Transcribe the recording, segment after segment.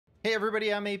Hey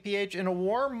everybody, I'm APH, and a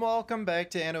warm welcome back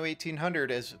to Anno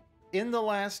 1800. As in the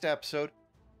last episode,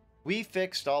 we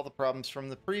fixed all the problems from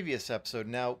the previous episode.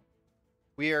 Now,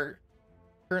 we are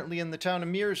currently in the town of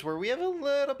Mears, where we have a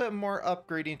little bit more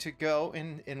upgrading to go,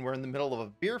 and we're in the middle of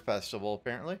a beer festival,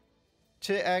 apparently,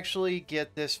 to actually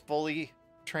get this fully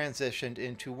transitioned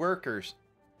into workers,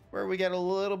 where we get a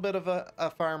little bit of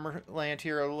a farmer land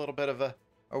here, a little bit of a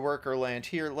worker land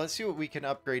here. Let's see what we can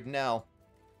upgrade now.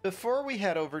 Before we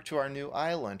head over to our new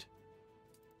island,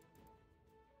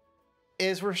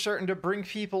 as we're starting to bring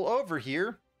people over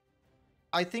here,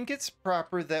 I think it's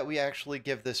proper that we actually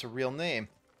give this a real name.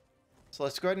 So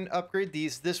let's go ahead and upgrade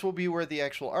these. This will be where the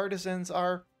actual artisans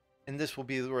are, and this will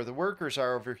be where the workers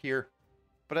are over here.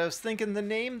 But I was thinking the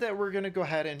name that we're going to go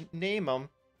ahead and name them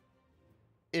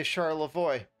is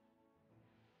Charlevoix.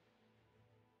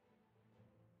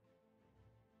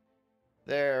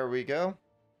 There we go.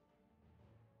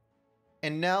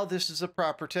 And now this is a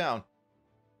proper town.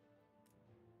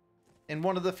 And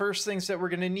one of the first things that we're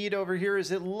going to need over here is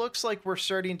it looks like we're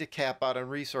starting to cap out on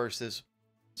resources.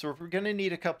 So we're going to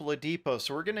need a couple of depots.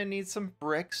 So we're going to need some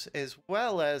bricks as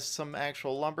well as some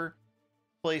actual lumber.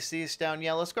 Place these down.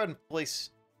 Yeah, let's go ahead and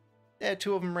place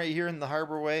two of them right here in the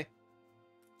harbor way.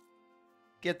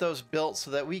 Get those built so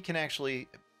that we can actually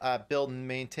build and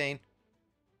maintain.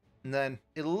 And then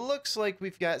it looks like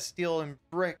we've got steel and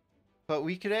brick, but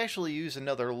we could actually use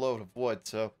another load of wood.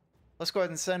 So let's go ahead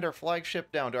and send our flagship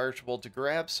down to Archibald to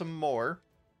grab some more.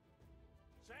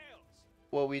 Sails.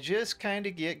 Well, we just kind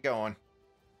of get going.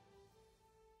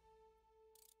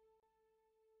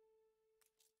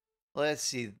 Let's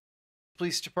see.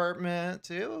 Police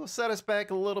department, it will set us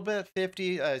back a little bit.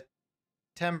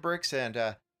 10 bricks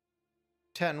and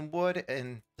 10 wood.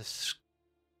 And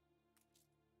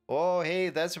oh, hey,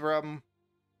 that's a problem.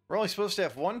 We're only supposed to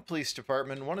have one police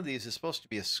department. One of these is supposed to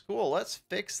be a school. Let's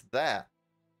fix that.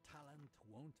 Talent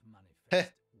won't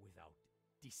manifest without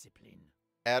discipline.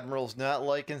 Admiral's not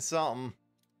liking something.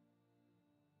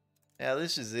 Yeah,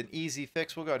 this is an easy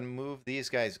fix. We'll go ahead and move these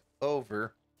guys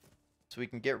over so we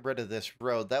can get rid of this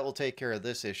road. That will take care of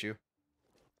this issue.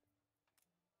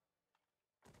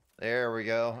 There we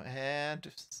go. And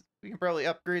we can probably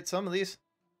upgrade some of these.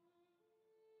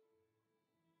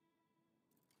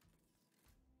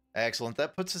 Excellent.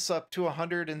 That puts us up to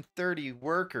 130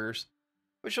 workers,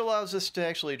 which allows us to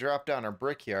actually drop down our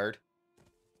brickyard.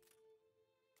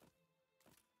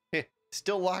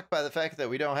 Still locked by the fact that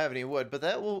we don't have any wood, but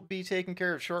that will be taken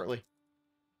care of shortly.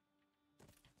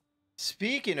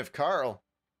 Speaking of Carl,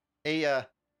 a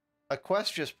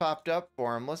quest just popped up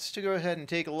for him. Let's go ahead and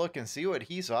take a look and see what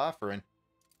he's offering.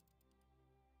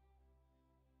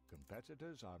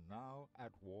 Competitors are now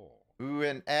at war. Ooh,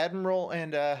 and Admiral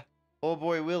and old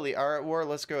boy Willie are at war.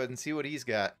 Let's go ahead and see what he's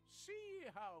got. See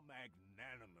how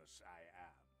magnanimous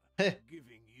I am,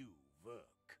 giving you work.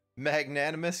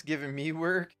 Magnanimous, giving me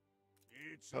work.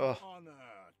 It's an honor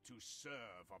to serve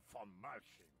a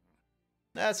formation.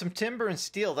 That's some timber and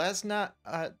steel. That's not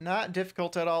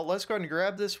difficult at all. Let's go ahead and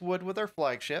grab this wood with our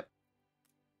flagship.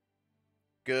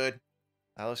 Good.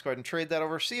 Let's go ahead and trade that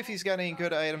over. See if he's got any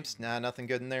good items. Nah, nothing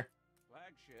good in there.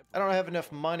 I don't have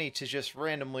enough money to just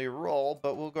randomly roll,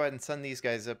 but we'll go ahead and send these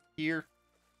guys up here.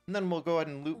 And then we'll go ahead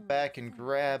and loop back and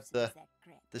grab the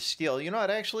steel. You know what,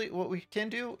 actually, what we can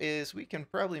do is we can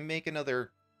probably make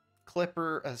another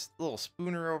clipper, a little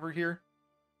spooner over here.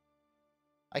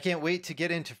 I can't wait to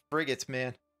get into frigates,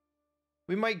 man.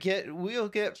 We'll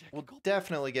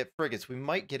definitely get frigates. We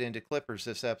might get into clippers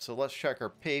this episode. Let's check our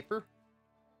paper.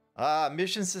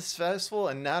 Mission successful,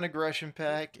 a non-aggression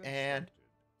pack, and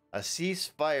a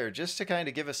ceasefire, just to kind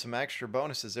of give us some extra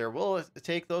bonuses there. We'll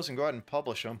take those and go ahead and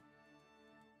publish them.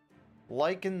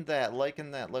 Liking that.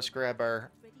 Let's grab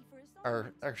our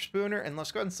spooner, and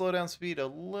let's go ahead and slow down speed a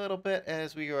little bit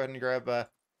as we go ahead and grab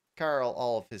Carl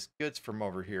all of his goods from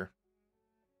over here.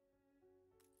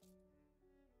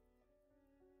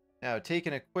 Now,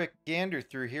 taking a quick gander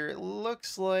through here, it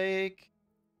looks like,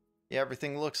 yeah,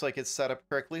 everything looks like it's set up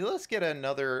correctly. Let's get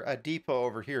a depot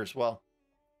over here as well.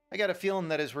 I got a feeling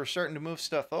that as we're starting to move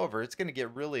stuff over, it's going to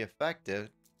get really effective.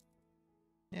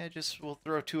 Yeah, we'll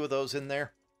throw 2 of those in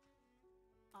there.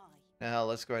 Now,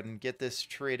 let's go ahead and get this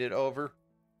traded over.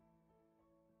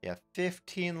 Yeah,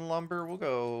 15 lumber. We'll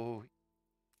go.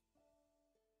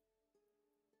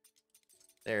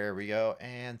 There we go.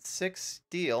 And 6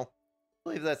 steel. I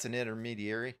believe that's an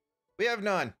intermediary. We have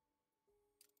none.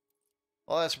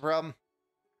 Well, that's a problem.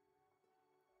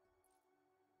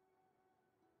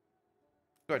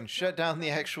 Go ahead and shut down the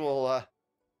actual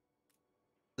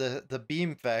the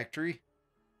beam factory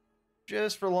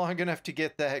just for long enough to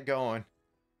get that going.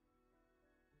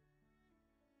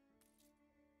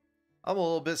 I'm a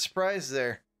little bit surprised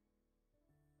there.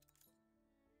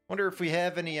 Wonder if we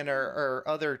have any in our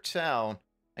other town.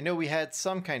 I know we had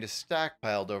some kind of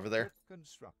stockpiled over there.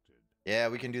 Constructed. Yeah,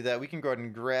 we can do that. We can go ahead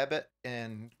and grab it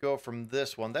and go from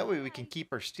this one. That way we can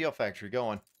keep our steel factory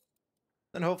going.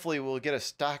 Then hopefully we'll get a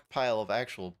stockpile of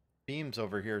actual beams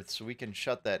over here so we can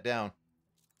shut that down.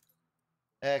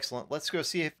 Excellent. Let's go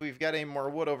see if we've got any more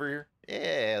wood over here.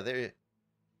 Yeah, there.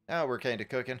 Now we're kind of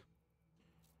cooking.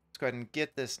 Let's go ahead and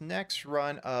get this next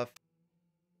run of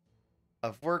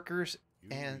workers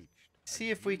and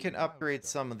see if we can upgrade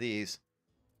some of these.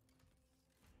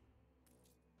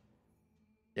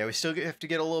 Yeah, we still have to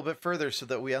get a little bit further so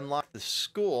that we unlock the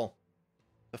school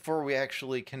before we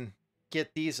actually can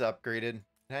get these upgraded.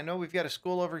 And I know we've got a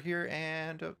school over here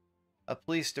and a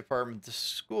police department. The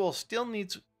school still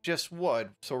needs just wood,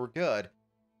 so we're good.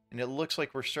 And it looks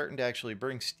like we're starting to actually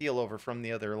bring steel over from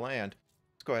the other land.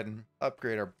 Let's go ahead and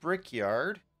upgrade our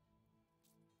brickyard.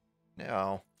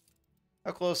 Now,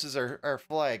 how close is our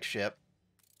flagship?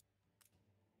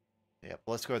 Yep,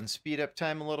 let's go ahead and speed up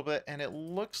time a little bit. And it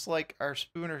looks like our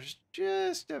spooner's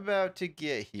just about to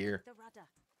get here.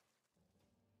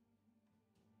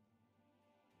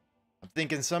 I'm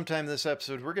thinking sometime this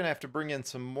episode we're going to have to bring in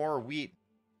some more wheat.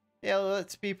 Yeah,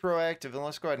 let's be proactive and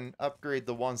let's go ahead and upgrade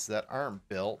the ones that aren't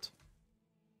built.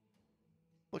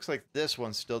 Looks like this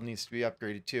one still needs to be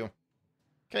upgraded too.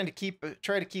 Try to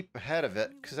keep ahead of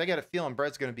it because I got a feeling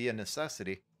bread's going to be a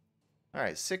necessity. All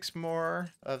right, 6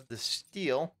 more of the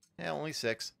steel. Yeah, only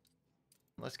 6.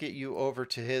 Let's get you over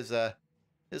to his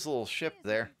little ship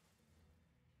there.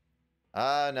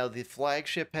 Ah, now the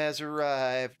flagship has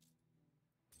arrived.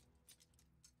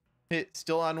 It's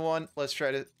still on 1. Let's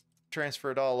try to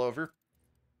transfer it all over.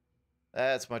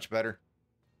 That's much better.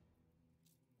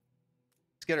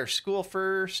 Let's get our school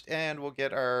first, and we'll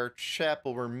get our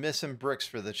chapel. We're missing bricks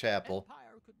for the chapel.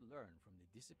 Empire could learn from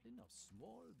the discipline of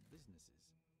small businesses.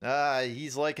 Ah,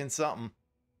 he's liking something.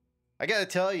 I gotta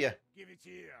tell you. Give it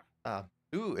here.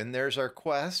 Ooh, and there's our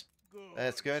quest. Good.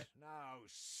 That's good. Now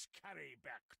scurry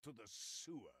back to the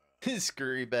sewer.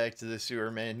 Scurry back to the sewer,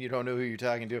 man. You don't know who you're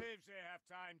talking to. If they have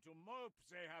time to mope,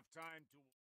 they have time to...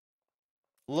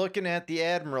 Looking at the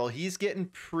Admiral, he's getting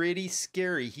pretty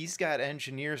scary. He's got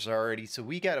engineers already, so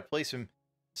we got to play some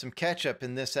catch-up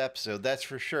in this episode, that's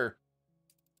for sure.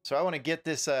 So I want to get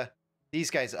these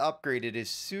guys upgraded as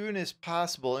soon as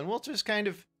possible, and we'll just kind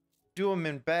of do them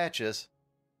in batches.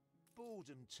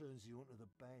 Boredom turns you onto the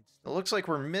bad It looks like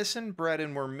we're missing bread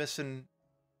and we're missing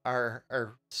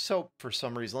our soap for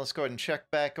some reason. Let's go ahead and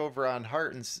check back over on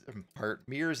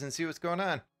Mears and see what's going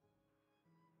on.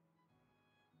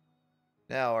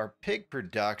 Now our pig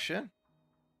production.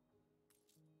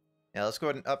 Yeah, let's go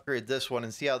ahead and upgrade this one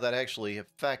and see how that actually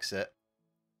affects it.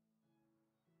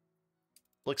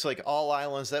 Looks like all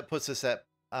islands, that puts us at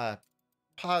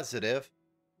positive.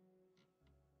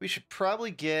 We should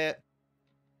probably get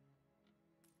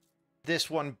this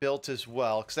one built as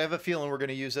well, because I have a feeling we're going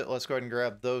to use it. Let's go ahead and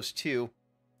grab those 2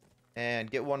 and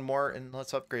get one more, and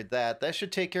let's upgrade that. That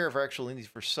should take care of our actual needs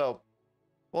for soap.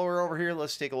 While we're over here,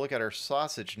 let's take a look at our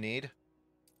sausage need.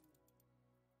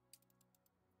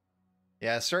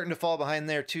 Yeah, it's starting to fall behind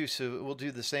there too, so we'll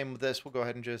do the same with this. We'll go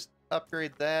ahead and just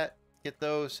upgrade that, get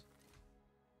those.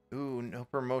 Ooh, no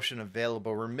promotion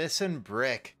available. We're missing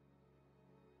brick.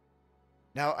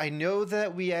 Now, I know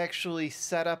that we actually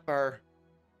set up our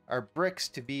bricks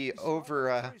to be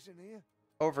overdone,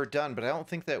 but I don't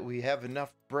think that we have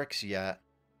enough bricks yet.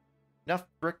 Enough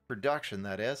brick production,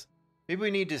 that is. Maybe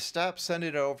we need to stop sending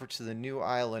it over to the new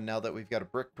island now that we've got a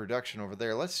brick production over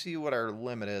there. Let's see what our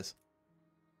limit is.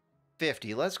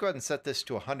 50. Let's go ahead and set this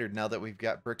to 100 now that we've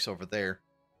got bricks over there.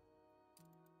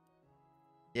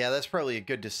 Yeah, that's probably a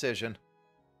good decision.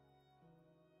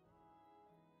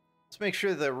 Let's make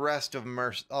sure the rest of them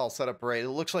are all set up right. It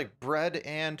looks like bread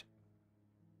and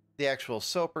the actual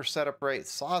soap are set up right.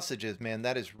 Sausages, man,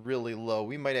 that is really low.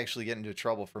 We might actually get into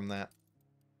trouble from that.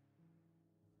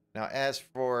 Now, as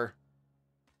for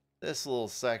this little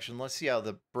section, let's see how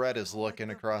the bread is looking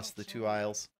across the 2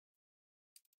 aisles.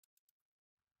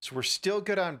 So we're still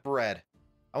good on bread.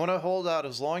 I want to hold out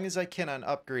as long as I can on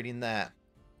upgrading that.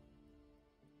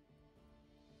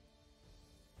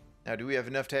 Now, do we have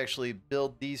enough to actually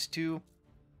build these 2?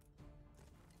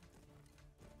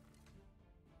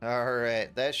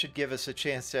 Alright, that should give us a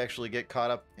chance to actually get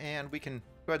caught up. And we can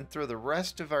go ahead and throw the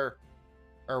rest of our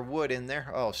wood in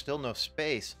there. Oh, still no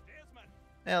space.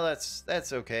 Yeah,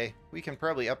 that's okay. We can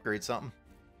probably upgrade something.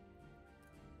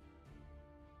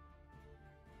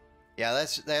 Yeah,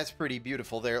 that's pretty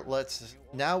beautiful there.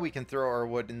 Now we can throw our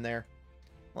wood in there.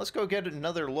 Let's go get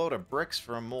another load of bricks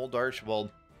from old Archibald.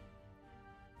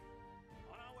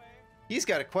 He's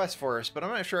got a quest for us, but I'm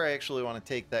not sure I actually want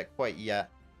to take that quite yet.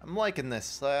 I'm liking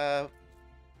this. Let's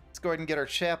go ahead and get our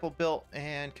chapel built,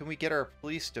 and can we get our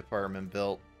police department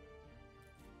built?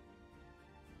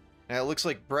 Now, it looks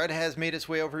like bread has made its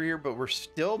way over here, but we're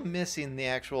still missing the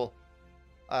actual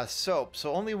soap.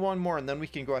 So only one more, and then we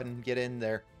can go ahead and get in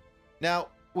there. Now,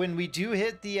 when we do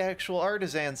hit the actual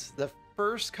artisans, the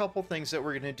first couple things that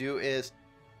we're going to do is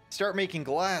start making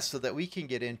glass so that we can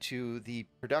get into the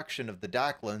production of the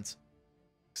docklands.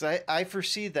 Because I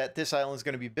foresee that this island is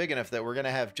going to be big enough that we're going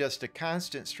to have just a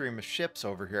constant stream of ships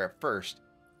over here at first.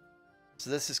 So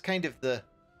this is kind of the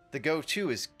go-to,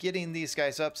 is getting these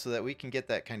guys up so that we can get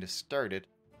that kind of started.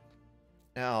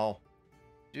 Now,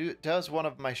 does one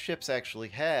of my ships actually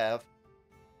have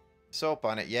soap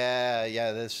on it?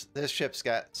 Yeah, this ship's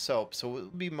got soap, so it'll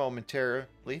be momentarily.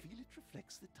 Feel it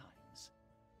reflects the times.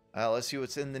 Let's see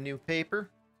what's in the new paper.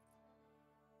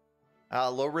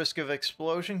 Low risk of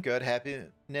explosion, good.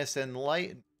 Happiness and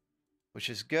light, which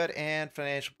is good. And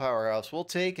financial powerhouse. We'll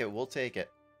take it. We'll take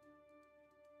it.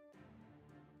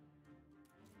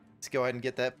 Let's go ahead and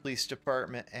get that police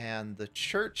department and the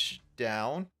church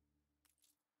down.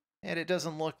 And it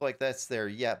doesn't look like that's there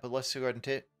yet, but let's go ahead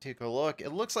and take a look.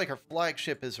 It looks like our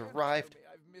flagship has arrived.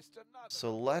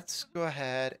 So let's go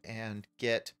ahead and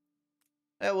get...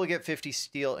 we'll get 50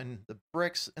 steel and the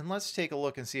bricks. And let's take a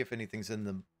look and see if anything's in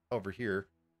them over here.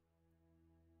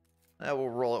 We'll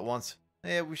roll it once.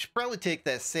 We should probably take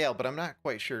that sail, but I'm not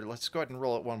quite sure. Let's go ahead and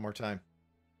roll it one more time.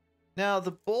 Now,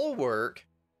 the bulwark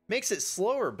makes it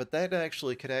slower, but that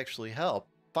could actually help.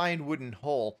 Find wooden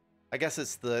hole. I guess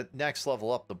it's the next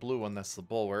level up, the blue one. That's the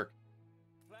bulwark.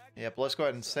 Yep, let's go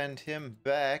ahead and send him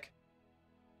back.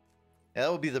 Yeah,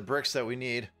 that will be the bricks that we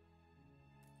need.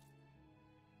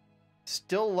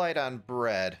 Still light on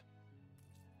bread.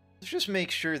 Let's just make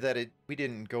sure that we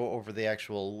didn't go over the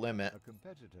actual limit. A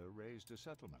competitor raised a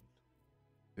settlement.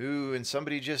 Ooh, and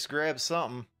somebody just grabbed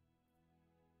something.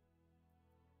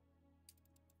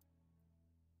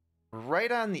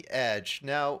 Right on the edge.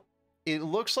 Now, it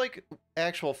looks like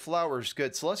actual flour's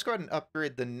good, so let's go ahead and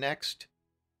upgrade the next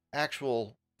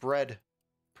actual bread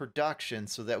production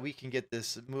so that we can get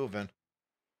this moving.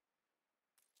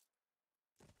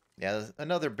 Yeah,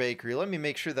 another bakery. Let me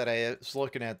make sure that I was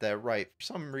looking at that right. For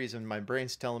some reason, my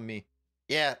brain's telling me,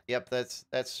 yeah, yep, that's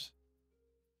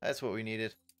what we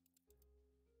needed.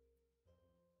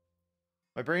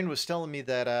 My brain was telling me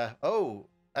that, oh,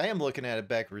 I am looking at it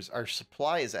backwards. Our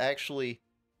supply is actually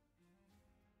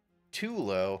too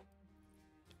low.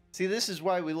 See, this is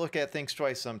why we look at things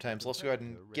twice sometimes. Let's go ahead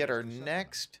and get our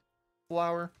next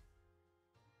flour.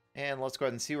 And let's go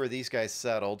ahead and see where these guys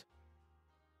settled.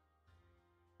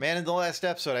 Man, in the last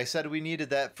episode, I said we needed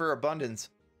that for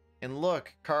abundance. And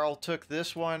look, Carl took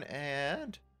this one,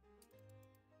 and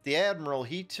the Admiral,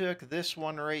 he took this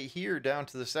one right here down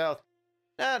to the south.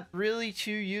 Not really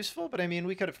too useful, but I mean,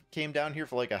 we could have came down here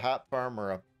for like a hop farm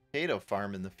or a potato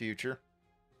farm in the future.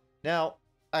 Now,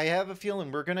 I have a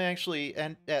feeling we're going to actually,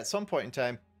 and at some point in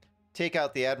time, take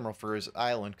out the Admiral for his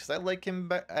island, because I like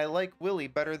him, I like Willie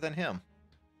better than him.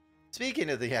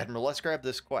 Speaking of the Admiral, let's grab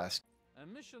this quest. A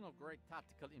mission of great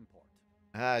tactical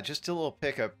import. Just a little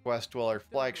pickup quest while our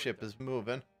flagship is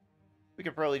moving. We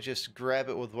could probably just grab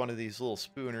it with one of these little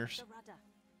spooners.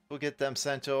 We'll get them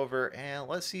sent over, and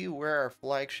let's see where our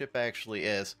flagship actually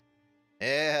is.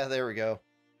 Yeah, there we go.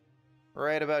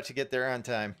 Right about to get there on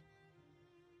time.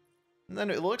 And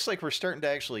then it looks like we're starting to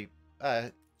actually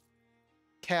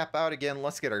cap out again.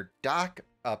 Let's get our dock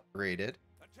upgraded.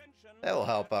 That will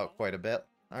help out quite a bit.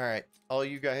 All right, all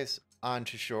you guys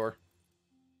onto shore.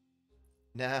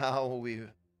 Now we're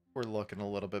looking a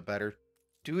little bit better.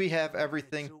 Do we have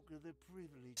everything?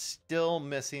 Still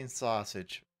missing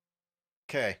sausage.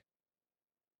 Okay.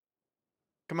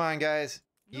 Come on, guys.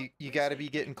 You got to be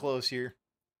getting close here.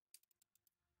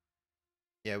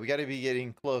 Yeah, we got to be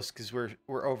getting close because we're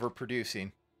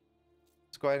overproducing.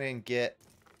 Let's go ahead and get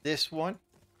this one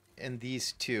and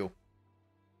these two.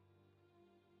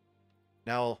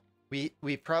 Now,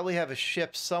 we probably have a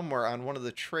ship somewhere on one of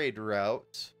the trade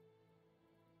routes.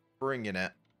 Bringing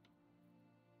it.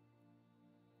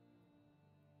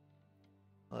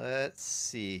 Let's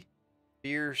see.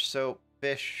 Beer, soap,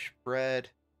 fish, bread,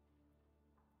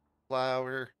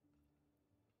 flour,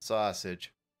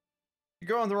 sausage. You're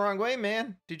going the wrong way,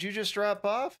 man. Did you just drop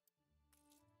off?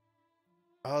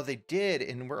 Oh, they did,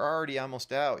 and we're already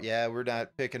almost out. Yeah, we're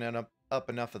not picking up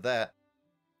enough of that.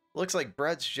 Looks like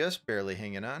bread's just barely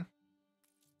hanging on.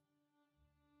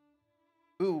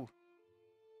 Ooh.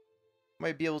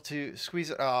 Might be able to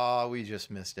squeeze it. Oh, we just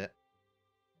missed it.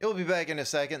 It'll be back in a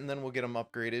second, and then we'll get them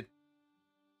upgraded.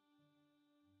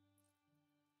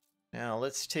 Now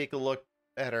let's take a look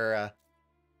at our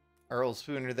old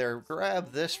spooner there.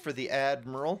 Grab this for the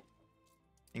Admiral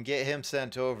and get him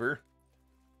sent over.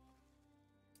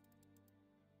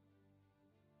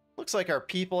 Looks like our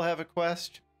people have a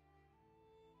quest.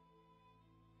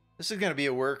 This is going to be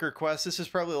a worker quest. This is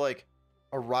probably like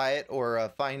a riot or a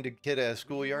find a kid at a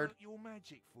schoolyard. Your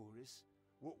magic for us.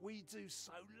 What we do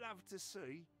so love to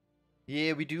see.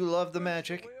 Yeah, we do love the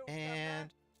magic.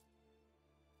 And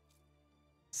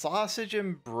sausage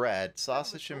and bread.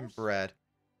 Sausage and bread.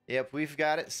 Yep, we've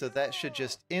got it. So that should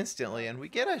just instantly. And we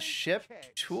get a ship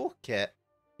toolkit.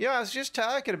 Yeah, I was just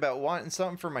talking about wanting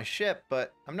something for my ship,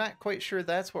 but I'm not quite sure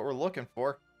that's what we're looking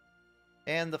for.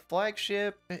 And the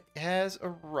flagship has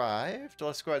arrived.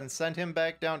 Let's go ahead and send him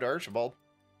back down to Archibald.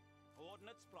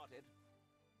 Coordinates plotted.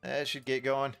 That should get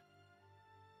going.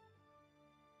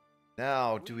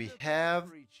 Now, do we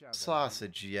have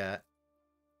sausage yet?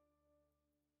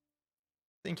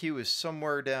 I think he was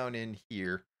somewhere down in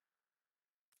here.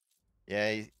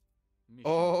 Yeah.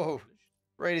 Oh,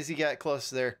 right as he got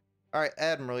close there. All right,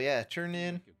 Admiral, yeah, turn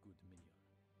in.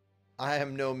 I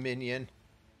am no minion.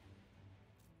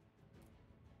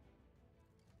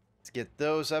 Let's get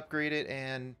those upgraded,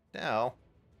 and now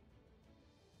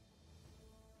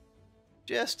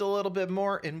just a little bit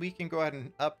more, and we can go ahead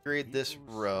and upgrade this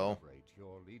row.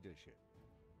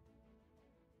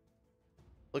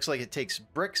 Looks like it takes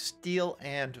brick, steel,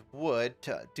 and wood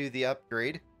to do the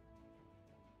upgrade.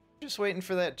 Just waiting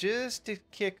for that just to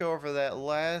kick over that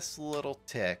last little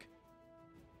tick.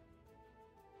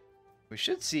 We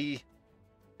should see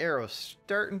arrows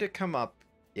starting to come up.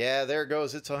 Yeah, there it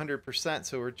goes. It's 100%,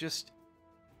 so we're just...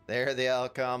 There they all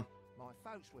come. My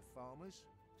folks were farmers.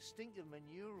 Stink of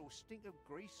manure or stink of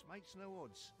grease makes no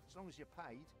odds, as long as you're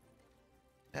paid.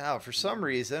 Now, for some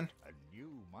reason, A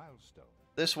new milestone.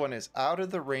 this one is out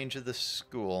of the range of the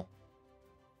school.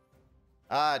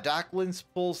 Docklands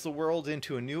pulls the world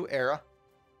into a new era.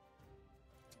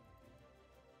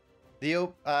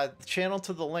 The channel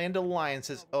to the Land Alliance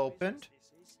is opened.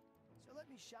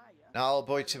 Now,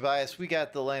 boy, Tobias, we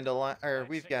got the Land Alliance, or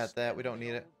we've got that. We don't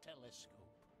need it.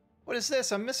 What is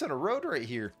this? I'm missing a road right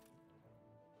here.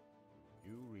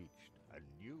 You reached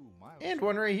a new milestone. And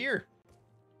one right here.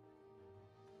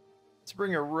 Let's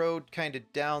bring a road kind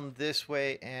of down this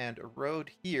way and a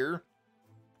road here.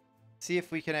 See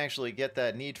if we can actually get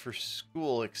that need for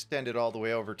school extended all the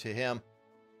way over to him.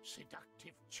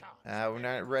 Seductive charge. We're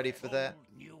not ready for that.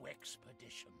 New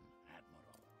expedition,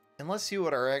 Admiral. And let's see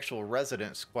what our actual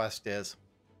residence quest is.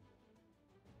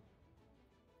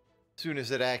 As soon as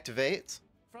it activates.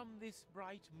 From this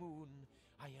bright moon,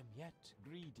 I am yet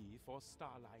greedy for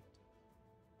starlight.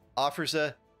 Offers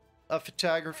a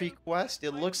photography quest.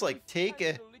 It looks like take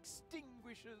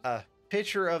a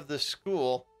picture of the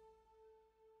school.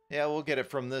 Yeah, we'll get it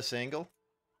from this angle.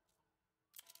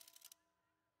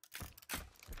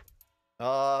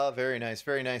 Oh, very nice,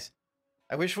 very nice.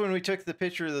 I wish when we took the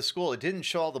picture of the school, it didn't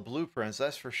show all the blueprints,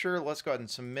 that's for sure. Let's go ahead and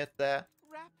submit that.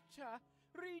 Rapture,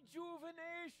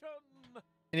 rejuvenation.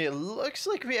 And it looks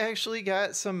like we actually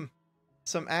got some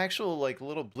actual, like,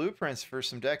 little blueprints for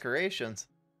some decorations.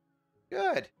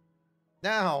 Good.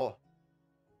 Now,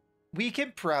 we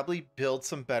can probably build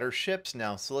some better ships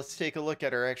now. So let's take a look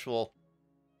at our actual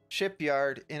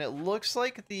shipyard. And it looks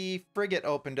like the frigate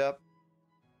opened up.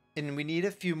 And we need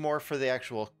a few more for the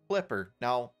actual clipper.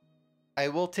 Now, I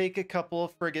will take a couple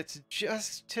of frigates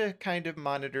just to kind of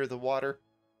monitor the water.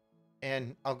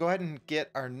 And I'll go ahead and get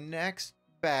our next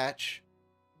batch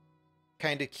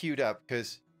kind of queued up.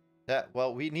 Because,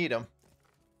 well, we need them.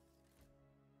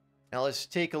 Now let's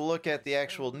take a look at the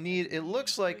actual need. It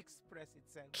looks like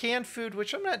canned food,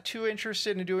 which I'm not too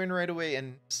interested in doing right away,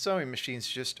 and sewing machines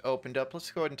just opened up.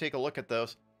 Let's go ahead and take a look at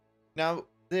those. Now,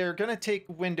 they're going to take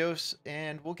windows,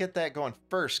 and we'll get that going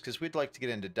first, because we'd like to get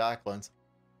into Docklands.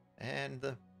 And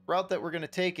the route that we're going to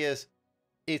take is,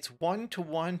 it's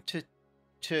 1-to-1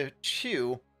 to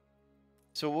 2.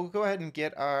 So we'll go ahead and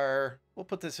get our, we'll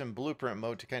put this in blueprint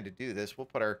mode to kind of do this. We'll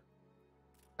put our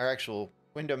actual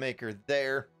window maker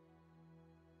there.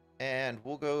 And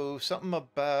we'll go something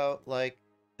about like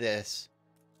this.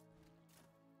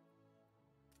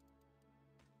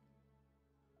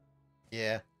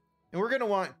 Yeah. And we're going to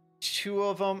want 2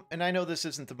 of them. And I know this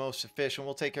isn't the most efficient.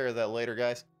 We'll take care of that later,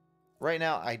 guys. Right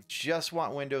now, I just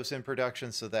want windows in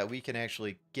production so that we can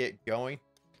actually get going.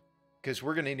 Because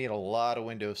we're going to need a lot of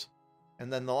windows.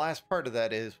 And then the last part of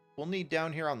that is we'll need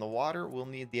down here on the water, we'll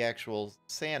need the actual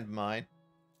sand mine.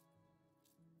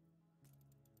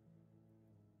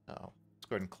 Oh, let's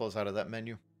go ahead and close out of that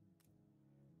menu.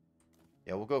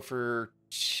 Yeah, we'll go for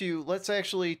 2. Let's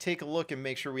actually take a look and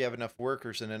make sure we have enough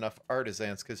workers and enough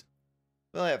artisans, because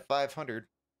We only have 500.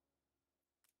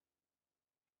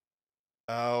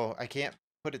 Oh, I can't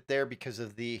put it there because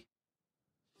of the...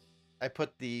 I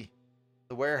put the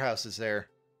warehouses there.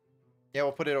 Yeah,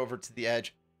 we'll put it over to the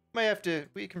edge. Might have to...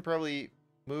 We can probably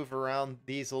move around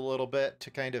these a little bit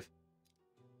to kind of...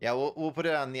 Yeah, we'll put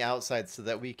it on the outside so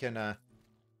that we can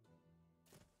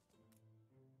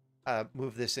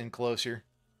move this in closer.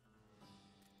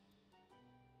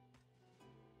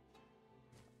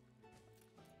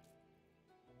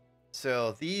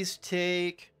 So these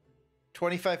take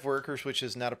 25 workers, which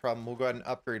is not a problem. We'll go ahead and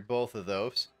upgrade both of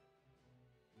those.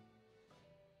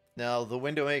 Now, the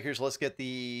window makers, let's get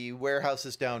the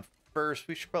warehouses down first.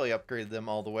 We should probably upgrade them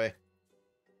all the way.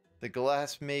 The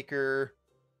glass maker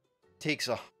takes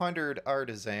 100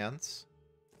 artisans.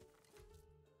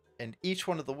 And each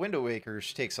one of the window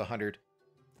makers takes 100.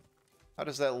 How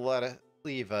does that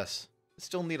leave us? We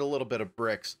still need a little bit of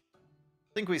bricks.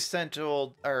 I think we sent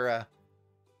our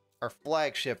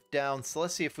flagship down, so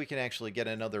let's see if we can actually get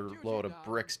another load of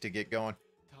bricks to get going.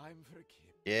 Time for a kip.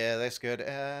 Yeah, that's good.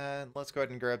 And let's go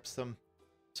ahead and grab some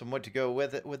wood to go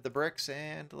with it, with the bricks,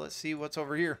 and let's see what's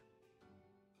over here.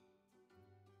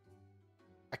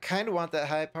 I kind of want that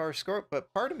high power score,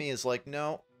 but part of me is like,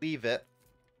 no, leave it.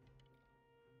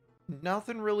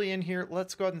 Nothing really in here.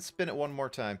 Let's go ahead and spin it one more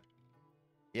time.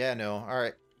 Yeah, no. All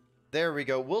right. There we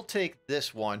go. We'll take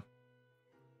this one.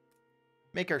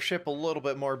 Make our ship a little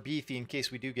bit more beefy in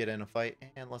case we do get in a fight.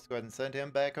 And let's go ahead and send him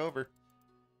back over.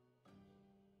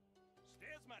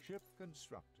 Ship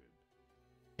constructed.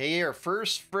 Hey, our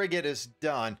first frigate is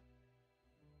done.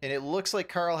 And it looks like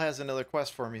Carl has another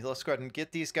quest for me. Let's go ahead and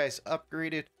get these guys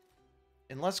upgraded.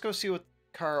 And let's go see what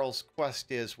Carl's quest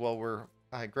is while we're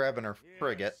grabbing our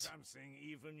frigates. Something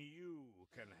even you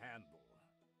can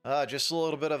handle. Just a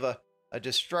little bit of a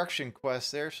destruction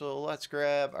quest there. So let's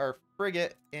grab our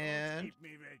frigate, and Keep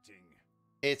me waiting.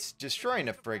 it's destroying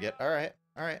a frigate. All right,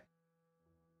 all right.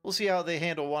 We'll see how they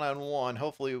handle one-on-one.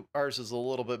 Hopefully ours is a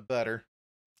little bit better.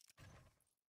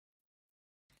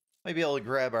 Might be able to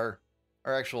grab our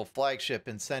actual flagship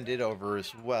and send it over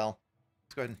as well.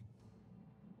 Let's go ahead and...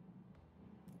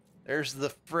 There's the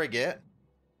frigate.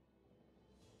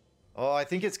 Oh, I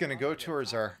think it's going to go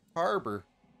towards our harbor.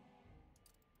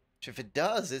 Which if it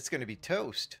does, it's going to be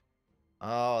toast.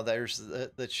 Oh, there's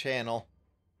the channel.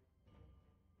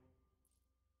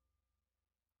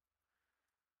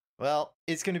 Well,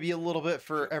 it's going to be a little bit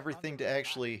for everything to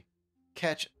actually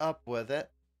catch up with it.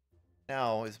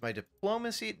 Now, is my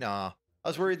diplomacy? Nah. I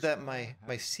was worried that my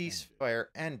ceasefire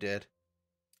ended.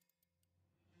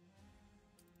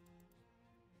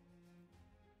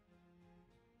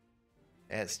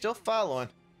 And it's still following.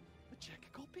 Check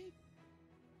a copy.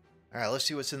 Alright, let's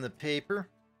see what's in the paper.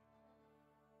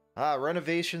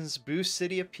 Renovations boost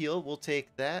city appeal. We'll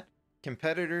take that.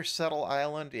 Competitors settle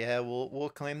island. Yeah,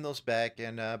 we'll claim those back.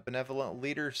 And benevolent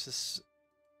leader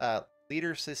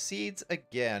secedes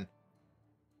again.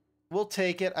 We'll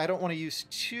take it. I don't want to use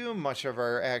too much of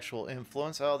our actual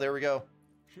influence. Oh, there we go.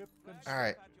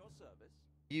 Alright.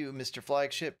 You, Mr.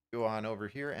 Flagship, go on over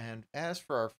here. And as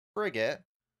for our frigate,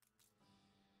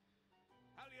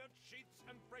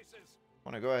 I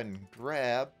want to go ahead and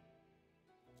grab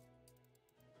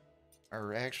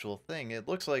our actual thing. It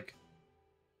looks like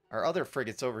our other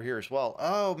frigate's over here as well.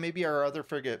 Oh, maybe our other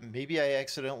frigate. Maybe I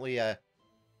accidentally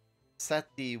set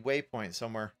the waypoint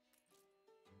somewhere.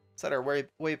 Set our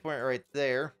waypoint right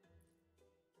there.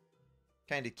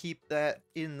 Kind of keep that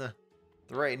in the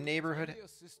right neighborhood.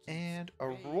 And a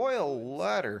royal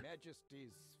ladder.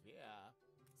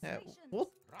 Yeah, we'll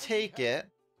take it.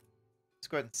 Let's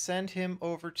go ahead and send him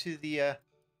over to the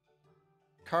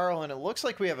Carl, and it looks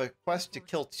like we have a quest to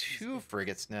kill 2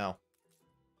 frigates now.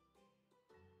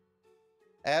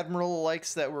 Admiral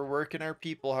likes that we're working our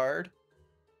people hard,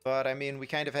 but I mean, we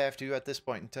kind of have to at this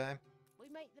point in time. We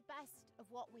make the best of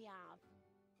what we have.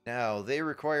 Now, they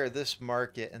require this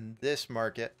market and this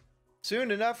market.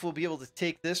 Soon enough, we'll be able to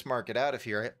take this market out of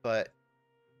here, but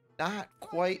not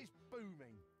quite.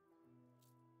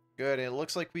 Good, and it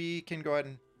looks like we can go ahead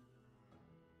and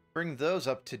bring those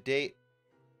up to date.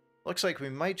 Looks like we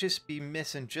might just be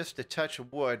missing just a touch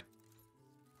of wood.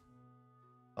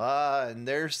 And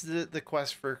there's the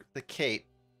quest for the cape.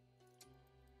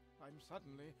 I'm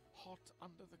suddenly hot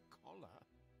under the collar.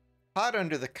 Hot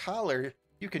under the collar?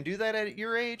 You can do that at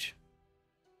your age?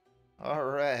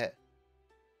 Alright.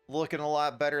 Looking a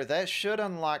lot better. That should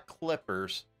unlock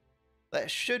clippers.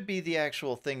 That should be the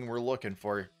actual thing we're looking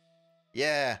for.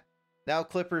 Yeah. Now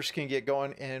clippers can get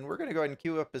going, and we're going to go ahead and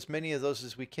queue up as many of those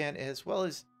as we can, as well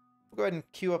as we'll go ahead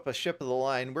and queue up a ship of the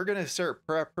line. We're going to start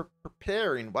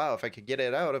preparing. Wow, if I could get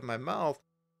it out of my mouth.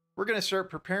 we're going to start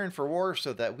preparing for war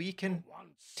so that we can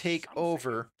take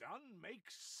over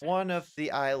one of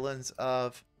the islands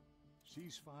of...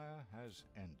 Ceasefire has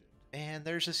ended. And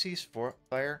there's a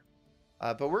ceasefire.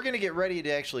 But we're going to get ready to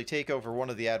actually take over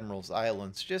one of the Admiral's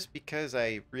islands, just because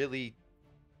I really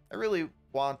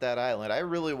want that island. I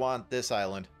really want this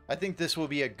island. I think this will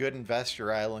be a good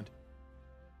investor island.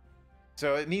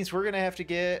 So it means we're going to have to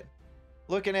get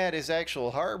looking at his actual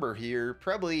harbor here,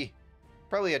 probably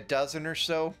a dozen or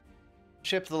so.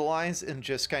 Ship the lines and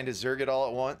just kind of zerg it all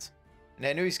at once. And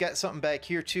I know he's got something back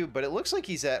here too, but it looks like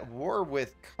he's at war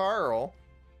with Carl.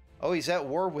 Oh, he's at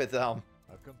war with A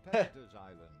competitor's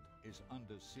island is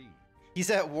under siege. he's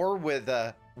at war with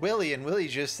Willie, and Willie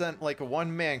just sent like a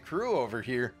one-man crew over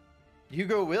here. You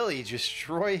go, Willie,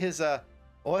 destroy his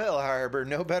oil harbor.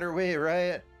 No better way,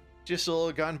 right? Just a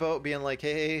little gunboat being like,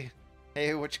 hey,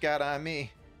 what you got on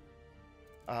me?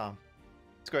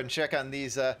 Let's go ahead and check on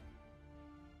these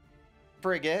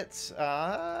frigates.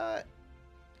 Why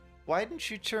didn't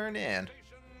you turn in?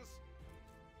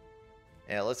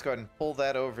 Yeah, let's go ahead and pull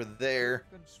that over there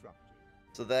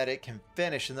so that it can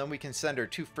finish, and then we can send our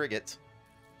 2 frigates.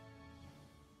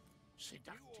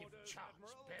 Seductive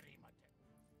charms,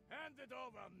 hand it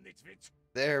over, nitwit.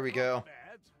 There we go.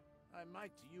 I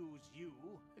might use you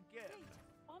again.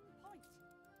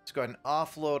 Let's go ahead and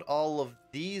offload all of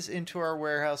these into our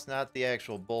warehouse, not the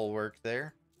actual bulwark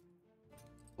there.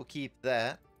 We'll keep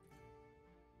that.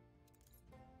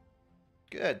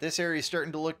 Good. This area is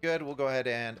starting to look good. We'll go ahead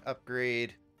and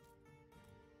upgrade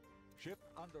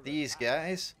these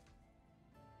guys.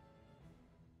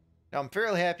 Now, I'm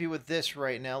fairly happy with this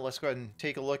right now. Let's go ahead and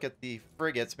take a look at the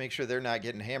frigates. Make sure they're not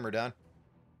getting hammered on.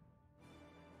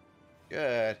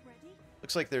 Good.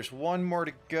 Looks like there's one more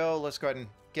to go. Let's go ahead and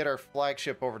get our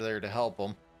flagship over there to help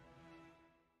them.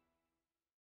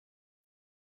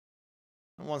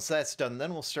 And once that's done,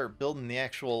 then we'll start building the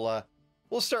actual...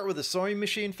 we'll start with the sewing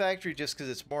machine factory just because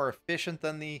it's more efficient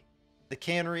than the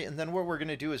cannery. And then what we're going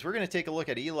to do is we're going to take a look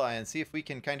at Eli and see if we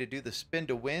can kind of do the spin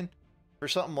to win for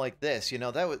something like this. You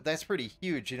know, that's pretty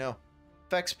huge, you know.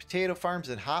 Affects potato farms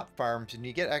and hop farms, and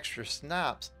you get extra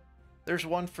snaps. There's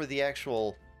one for the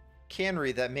actual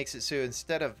cannery that makes it so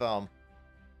instead of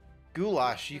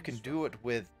goulash, you can do it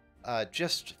with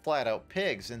just flat out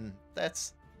pigs, and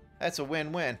that's a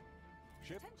win-win.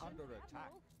 Ship under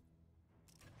attack.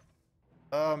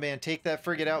 Oh man, take that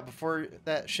frigate out before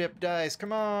that ship dies.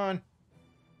 Come on.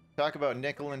 Talk about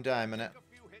nickel and diming it.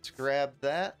 Let's grab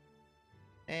that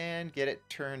and get it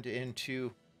turned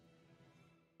into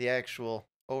the actual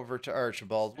over to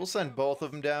Archibald. We'll send both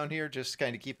of them down here just to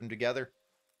kind of keep them together.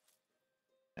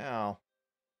 Now,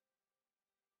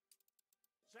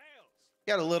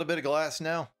 got a little bit of glass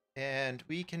now, and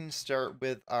we can start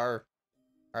with our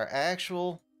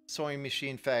actual sewing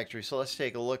machine factory. So let's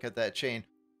take a look at that chain.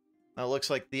 Now it looks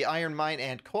like the iron mine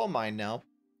and coal mine now.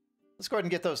 Let's go ahead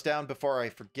and get those down before I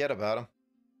forget about them.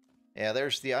 Yeah,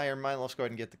 there's the iron mine. Let's go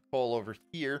ahead and get the coal over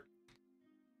here.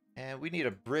 And we need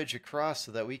a bridge across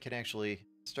so that we can actually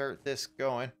start this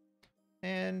going.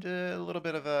 And a little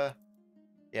bit of a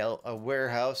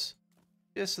warehouse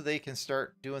just so they can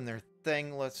start doing their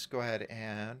thing. Let's go ahead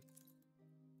and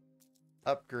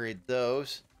upgrade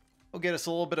those. We'll get us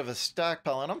a little bit of a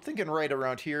stockpile, and I'm thinking right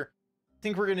around here. I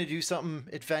think we're going to do something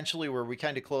eventually where we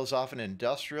kind of close off an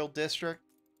industrial district.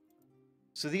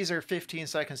 So these are 15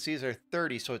 seconds, these are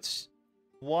 30, so it's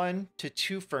 1 to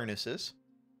 2 furnaces.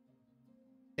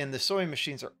 And the sewing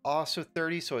machines are also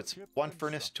 30, so it's 1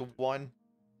 furnace to 1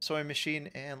 sewing machine.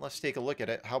 And let's take a look at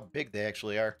it, how big they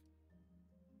actually are.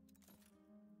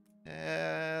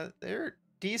 They're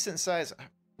decent size.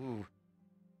 Ooh.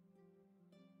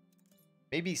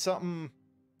 Maybe something...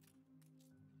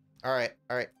 All right.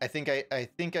 I think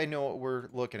I know what we're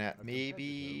looking at.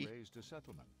 Maybe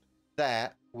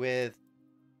that with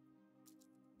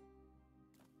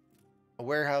a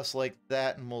warehouse like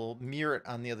that, and we'll mirror it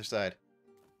on the other side.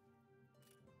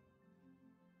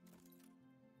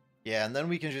 Yeah, and then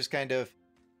we can just kind of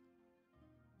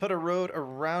put a road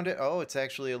around it. Oh, it's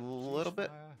actually a little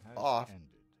bit off.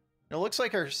 It looks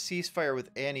like our ceasefire with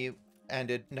Annie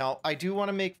ended. Now, I do want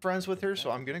to make friends with her,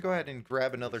 so I'm going to go ahead and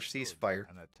grab another ceasefire.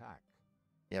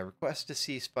 Yeah, request a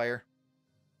ceasefire.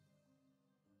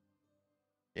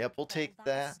 Yep, we'll take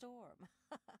that.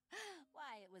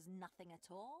 Why, it was nothing at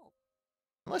all.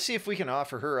 Let's see if we can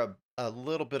offer her a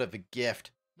little bit of a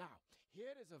gift. Now,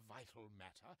 here is a vital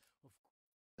matter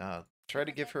of... Try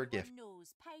to give her a gift.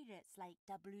 Knows pirates like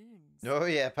doubloons. Oh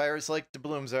yeah, pirates like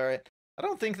doubloons, alright. I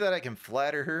don't think that I can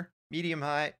flatter her. Medium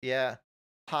high, yeah.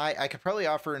 High, I could probably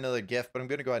offer another gift, but I'm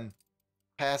going to go ahead and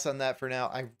pass on that for now.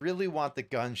 I really want the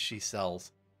guns she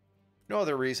sells. No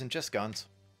other reason, just guns.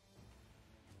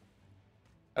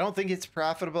 I don't think it's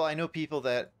profitable. I know people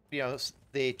that, you know,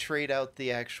 they trade out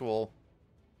the actual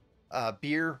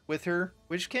beer with her,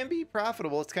 which can be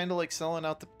profitable. It's kind of like selling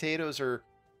out the potatoes or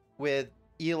with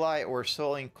Eli or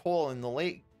selling coal in the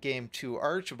late game to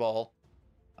Archibald.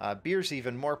 Beer's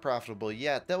even more profitable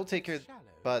yet. That will take care,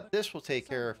 but this will take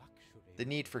care of the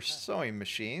need for sewing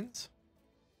machines.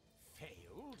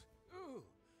 Failed? Ooh,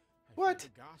 I What?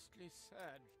 feel ghastly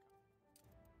sad.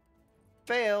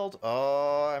 Failed.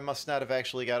 Oh, I must not have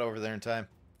actually got over there in time.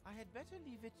 I had better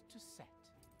leave it to set.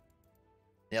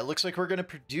 Yeah, it looks like we're going to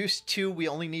produce 2. We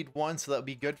only need 1, so that'll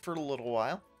be good for a little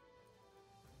while.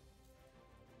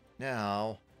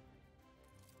 Now,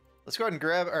 let's go ahead and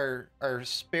grab our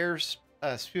spare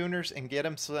spooners and get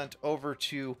them sent over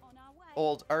to On our way.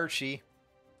 old Archie.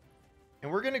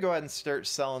 And we're going to go ahead and start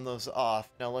selling those off.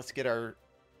 Now, let's get our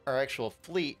actual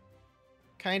fleet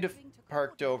kind of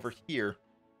parked over here.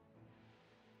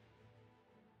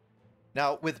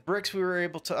 Now, with bricks, we were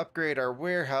able to upgrade our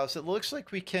warehouse. It looks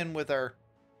like we can with our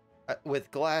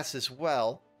with glass as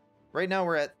well. Right now,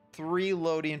 we're at 3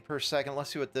 loading per second. Let's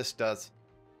see what this does.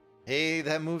 Hey,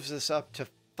 that moves us up to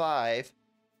 5.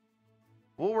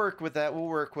 We'll work with that. We'll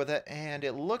work with it. And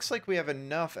it looks like we have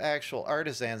enough actual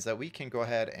artisans that we can go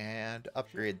ahead and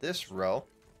upgrade this row.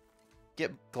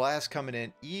 Get glass coming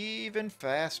in even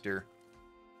faster.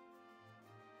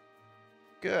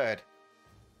 Good.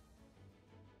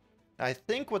 I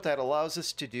think what that allows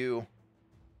us to do,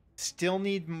 still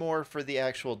need more for the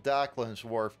actual Docklands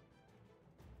Wharf.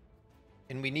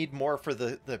 And we need more for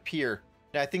the pier.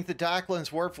 Now, I think the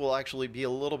Docklands Wharf will actually be a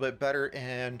little bit better,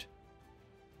 and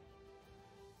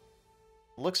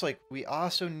looks like we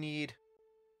also need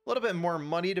a little bit more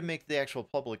money to make the actual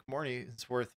public mornings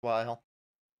worthwhile,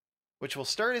 which will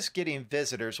start us getting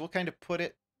visitors. We'll kind of put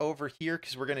it over here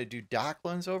because we're going to do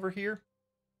Docklands over here.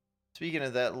 Speaking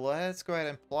of that, let's go ahead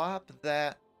and plop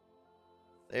that.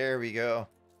 There we go.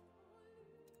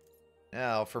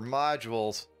 Now, for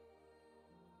modules,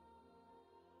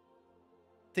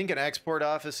 I think an export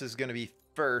office is going to be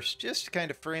first. Just to kind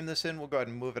of frame this in, we'll go ahead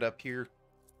and move it up here.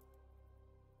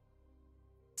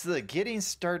 It's the getting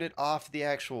started off the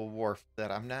actual wharf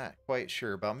that I'm not quite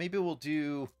sure about. Maybe we'll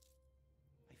do...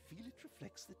 I feel it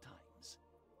reflects the times.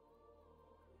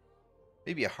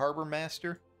 maybe a harbor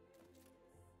master.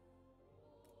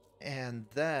 And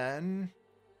then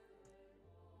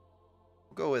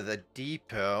we'll go with a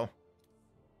depot.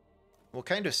 We'll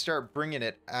kind of start bringing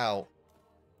it out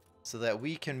so that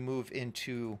we can move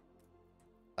into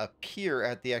a pier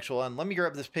at the actual end. Let me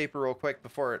grab this paper real quick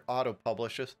before it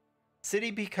auto-publishes.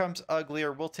 City becomes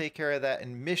uglier. We'll take care of that.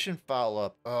 And mission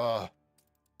follow-up.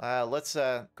 Let's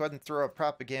go ahead and throw a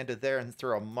propaganda there and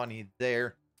throw money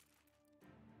there.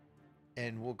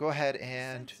 And we'll go ahead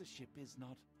and Censorship is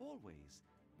not always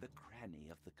the cranny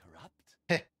of the corrupt.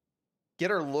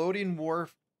 get our loading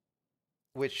wharf,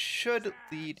 which should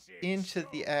lead into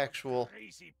the actual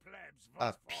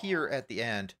pier at the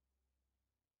end.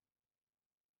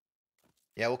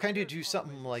 Yeah, we'll kind of do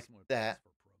something like that.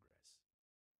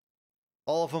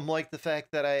 All of them like the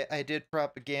fact that I did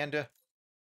propaganda.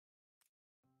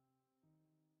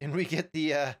 And we get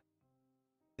the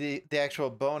actual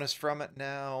bonus from it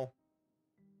now.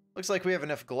 Looks like we have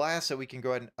enough glass that we can go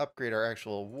ahead and upgrade our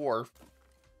actual wharf.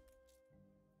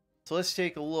 So let's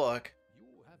take a look. You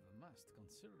have amassed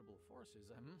considerable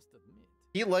forces, I must admit.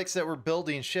 He likes that we're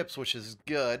building ships, which is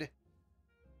good.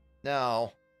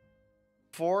 Now,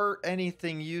 for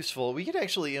anything useful, we could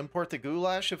actually import the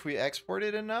goulash if we export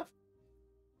it enough.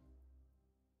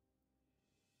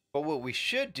 But what we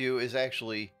should do is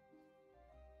actually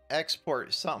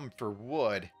export something for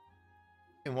wood.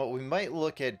 And what we might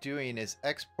look at doing is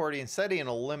exporting, setting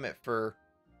a limit for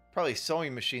probably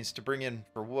sewing machines to bring in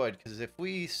for wood. Because if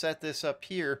we set this up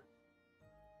here,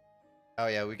 oh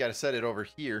yeah, we got to set it over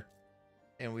here.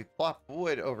 And we plop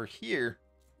wood over here.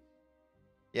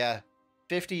 Yeah,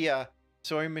 50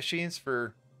 sewing machines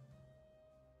for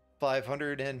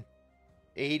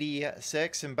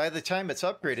 586. And by the time it's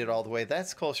upgraded all the way,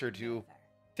 that's closer to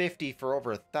 50 for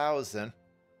over 1,000.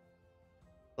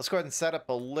 Let's go ahead and set up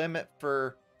a limit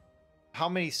for how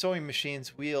many sewing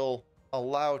machines we'll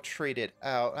allow traded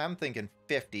out. I'm thinking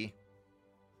 50.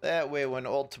 That way when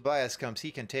old Tobias comes, he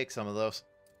can take some of those.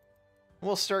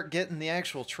 We'll start getting the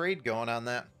actual trade going on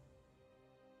that.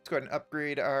 Let's go ahead and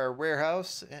upgrade our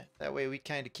warehouse. That way we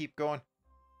kind of keep going.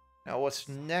 Now what's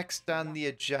next on the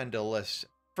agenda list?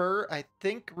 Fur, I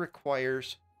think,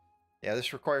 requires... yeah,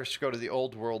 this requires to go to the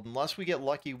old world unless we get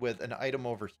lucky with an item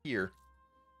over here.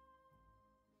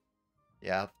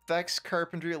 Yeah, Vex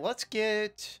Carpentry. Let's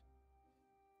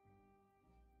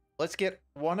let's get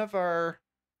one of our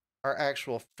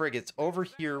actual frigates over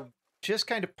here, just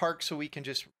kind of parked so we can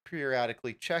just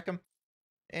periodically check them.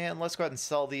 And let's go ahead and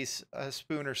sell these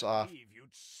spooners off. Believe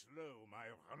you'd slow my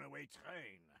runaway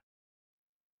train.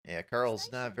 Yeah,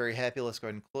 Carl's not very happy. Let's go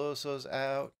ahead and close those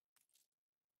out.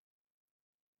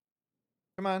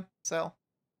 Come on, sell.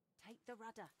 Take the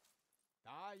rudder.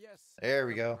 Ah, yes. There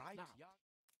we the go. bright young-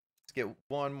 Let's get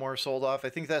one more sold off. I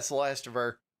think that's the last of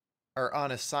our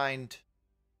unassigned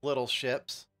little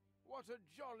ships. What a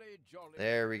jolly, jolly.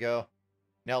 There we go.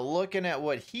 Now looking at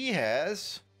what he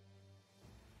has,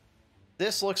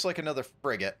 this looks like another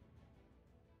frigate.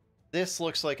 This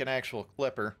looks like an actual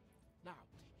clipper. Now,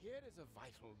 here is a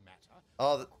vital matter.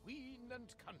 Oh, for Queen and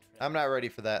country. I'm not ready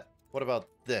for that. What about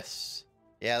this?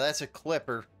 Yeah, that's a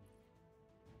clipper.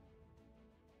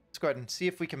 Let's go ahead and see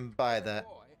if we can buy that.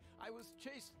 Boy, I was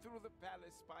chased through the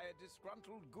palace by a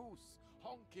disgruntled goose,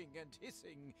 honking and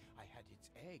hissing. I had its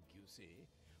egg, you see.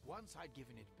 Once I'd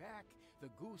given it back, the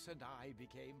goose and I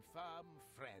became firm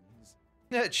friends.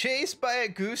 Chased by a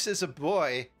goose as a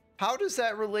boy. How does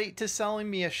that relate to selling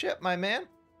me a ship, my man?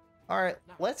 Alright,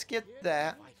 Now, let's get here's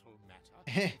that. a vital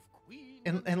matter of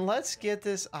Queen And let's get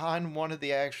this on one of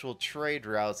the actual trade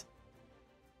routes.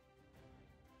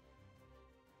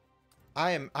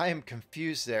 I am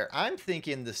confused there. I'm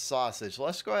thinking the sausage.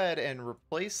 Let's go ahead and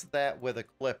replace that with a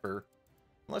clipper.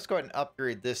 Let's go ahead and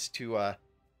upgrade this to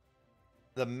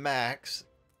the max.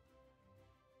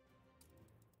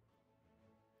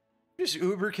 Just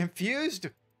uber confused.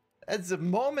 That's a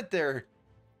moment there.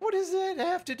 What does that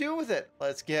have to do with it?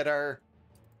 Let's get our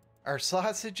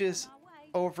sausages On our way.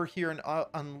 over here and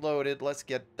unloaded. Let's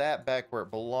get that back where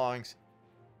it belongs.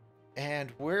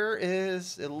 And where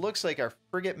is... It looks like our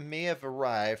frigate may have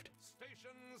arrived.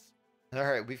 Stations.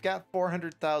 Alright, we've got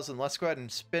 400,000. Let's go ahead and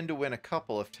spin to win a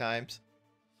couple of times.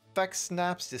 Affects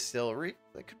Snaps Distillery.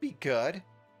 That could be good.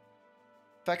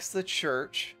 Affects the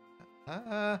church.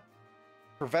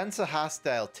 Prevents a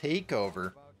hostile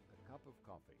takeover. About a cup of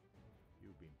coffee.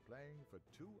 You've been playing for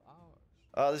 2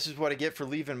 hours. This is what I get for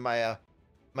leaving my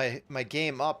my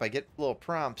game up. I get little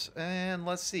prompts. And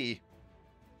let's see.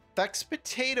 Affects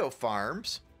potato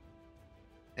farms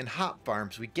and hop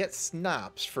farms. We get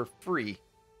snops for free.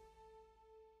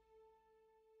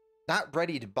 Not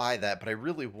ready to buy that, but I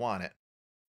really want it.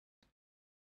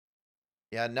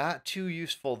 Yeah, not too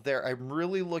useful there. I'm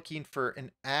really looking for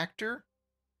an actor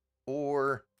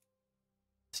or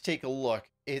let's take a look.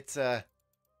 It's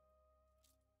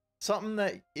something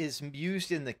that is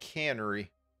used in the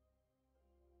cannery.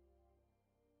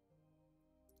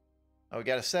 Oh, we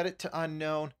got to set it to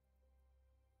unknown.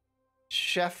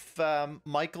 Chef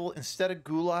Michael, instead of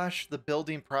goulash, the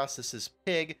building process is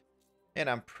pig. And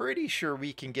I'm pretty sure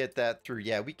we can get that through.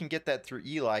 Yeah, we can get that through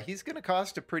Eli. He's going to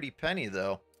cost a pretty penny,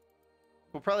 though.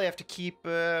 We'll probably have to keep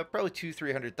probably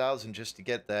 200,000-300,000 just to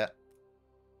get that.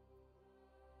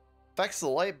 Affects the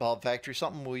light bulb factory,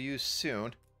 something we'll use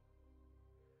soon.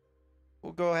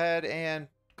 We'll go ahead and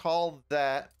call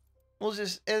that. We'll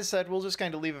just, as I said, we'll just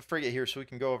kind of leave a frigate here so we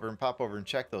can go over and pop over and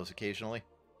check those occasionally.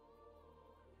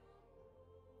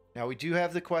 Now, we do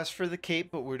have the quest for the Cape,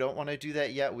 but we don't want to do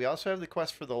that yet. We also have the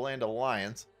quest for the Land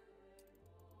Alliance.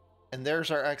 And there's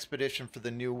our expedition for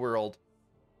the New World.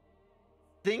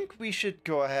 Think we should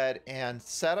go ahead and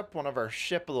set up one of our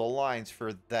ship of the lines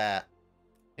for that.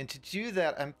 And to do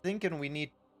that, I'm thinking we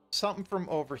need something from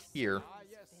over here. Ah,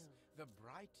 yes, the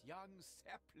bright young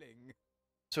sapling.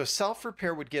 So a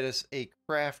self-repair would get us a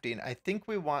crafting. I think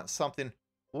we want something,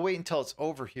 we'll wait until it's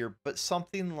over here, but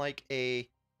something like a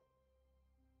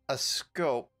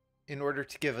scope in order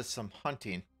to give us some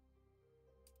hunting.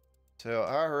 So,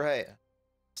 alright.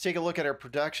 Let's take a look at our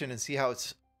production and see how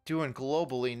it's doing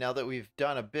globally now that we've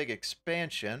done a big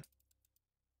expansion.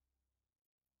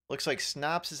 Looks like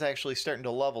Snops is actually starting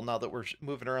to level now that we're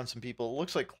moving around some people. It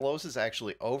looks like Close is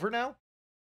actually over now,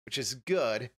 which is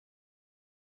good.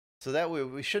 So that way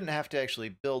we shouldn't have to actually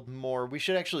build more. We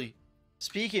should actually,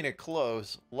 speaking of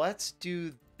Close, let's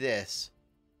do this.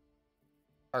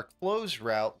 Our close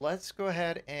route, let's go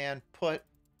ahead and put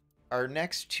our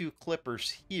next 2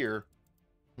 clippers here.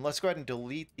 And let's go ahead and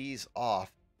delete these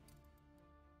off.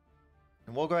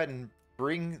 And we'll go ahead and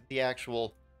bring the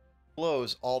actual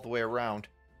close all the way around.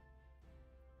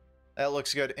 That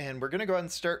looks good. And we're going to go ahead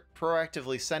and start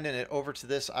proactively sending it over to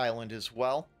this island as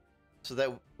well, so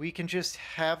that we can just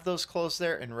have those close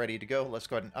there and ready to go. Let's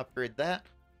go ahead and upgrade that.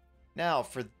 Now,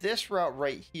 for this route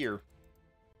right here,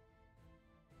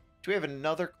 do we have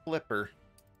another clipper?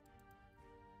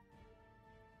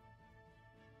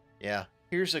 Yeah,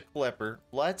 here's a clipper.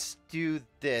 Let's do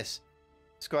this.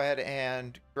 Let's go ahead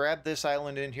and grab this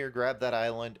island in here, grab that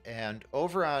island, and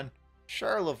over on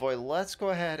Charlevoix, let's go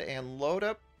ahead and load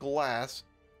up glass.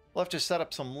 We'll have to set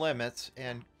up some limits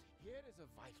and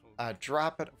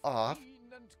drop it off.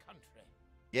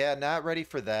 Yeah, not ready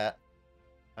for that.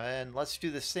 And let's do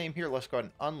the same here. Let's go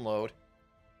ahead and unload.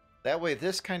 That way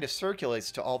this kind of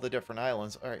circulates to all the different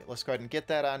islands. All right, let's go ahead and get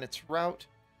that on its route.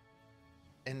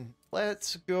 And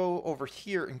let's go over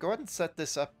here and go ahead and set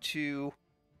this up to,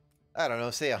 I don't know,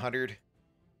 say 100.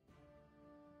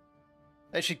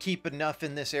 That should keep enough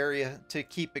in this area to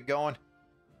keep it going.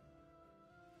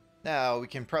 Now we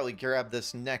can probably grab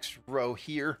this next row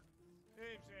here.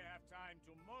 If they have time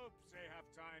to mope, they have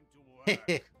time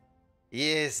to work.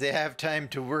 Yes, they have time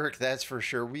to work, that's for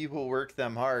sure. We will work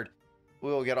them hard. We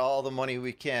will get all the money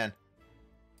we can.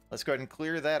 Let's go ahead and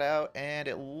clear that out, and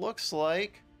it looks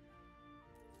like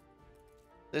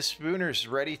this spooner's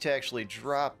ready to actually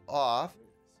drop off.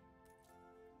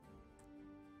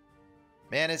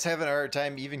 Man, it's having a hard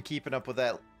time even keeping up with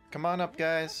that. Come on up,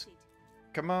 guys.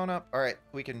 Come on up. All right,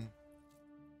 we can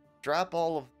drop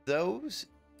all of those,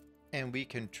 and we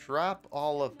can drop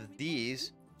all of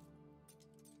these.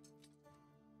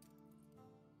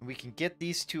 We can get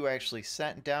these two actually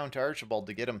sent down to Archibald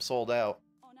to get them sold out.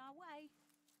 On our way.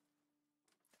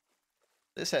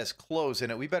 This has clothes in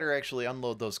it. We better actually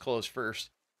unload those clothes first.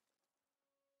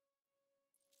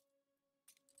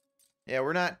 Yeah,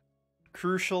 we're not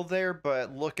crucial there,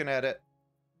 but looking at it,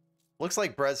 looks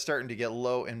like bread's starting to get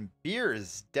low, and beer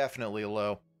is definitely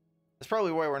low. That's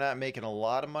probably why we're not making a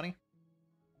lot of money.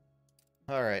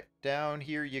 All right, down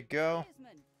here you go.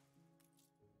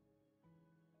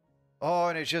 Oh,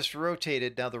 and it just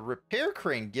rotated. Now the repair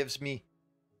crane gives me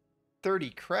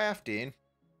 30 crafting.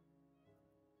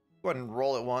 Go ahead and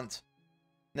roll it once.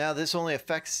 Now this only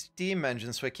affects steam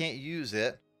engines, so I can't use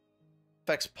it.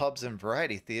 Affects pubs and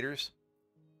variety theaters.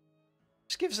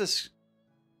 This gives us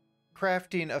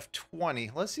crafting of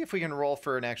 20. Let's see if we can roll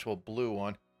for an actual blue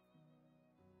one.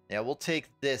 Yeah, we'll take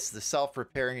this, the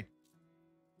self-repairing.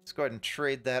 Let's go ahead and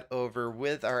trade that over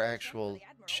with our actual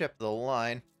ship of the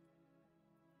line.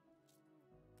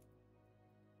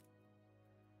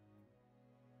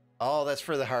 Oh, that's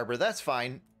for the harbor. That's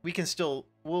fine. We can still,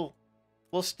 we'll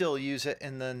still use it.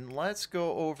 And then let's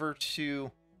go over to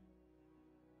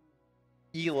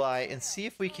Eli and see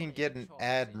if we can get an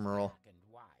admiral.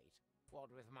 What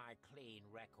with my clean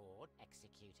record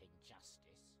executing justice.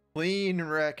 Clean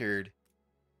record.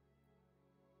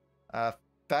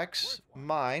 Facts,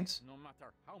 mines. No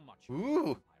matter how much.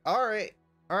 Ooh, alright,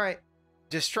 alright.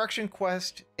 Destruction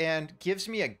quest and gives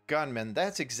me a gunman.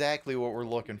 That's exactly what we're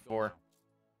looking for.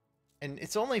 And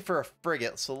it's only for a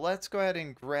frigate, so let's go ahead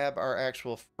and grab our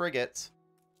actual frigates.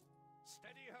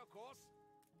 Steady her course.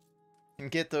 And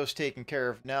get those taken care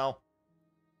of. Now,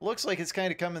 looks like it's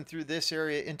kind of coming through this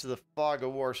area into the fog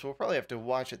of war, so we'll probably have to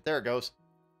watch it. There it goes.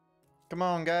 Come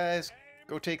on, guys.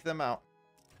 Go take them out.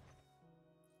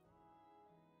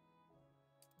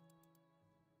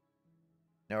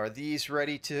 Now, are these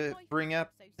ready to bring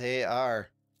up? They are.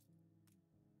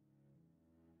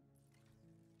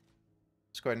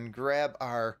 Let's go ahead and grab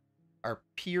our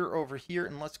pier over here,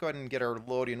 and let's go ahead and get our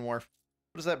loading wharf.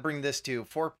 What does that bring this to?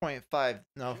 4.5.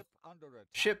 No,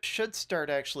 ship should start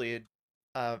actually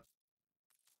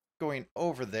going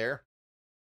over there.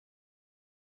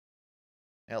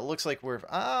 Yeah, it looks like we're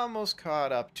almost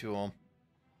caught up to them.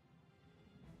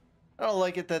 I don't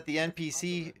like it that the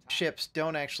NPC ships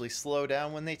don't actually slow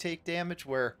down when they take damage,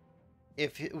 where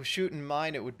if it was shooting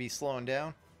mine, it would be slowing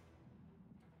down.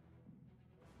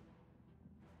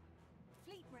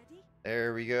 Fleet ready?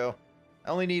 There we go. I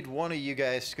only need one of you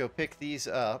guys to go pick these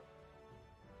up.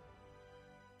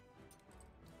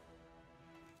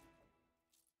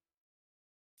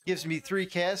 Gives me 3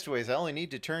 castaways. I only need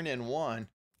to turn in 1.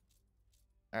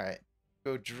 Alright.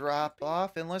 Go drop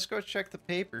off, and let's go check the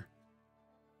paper.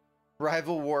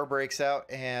 Rival war breaks out,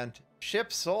 and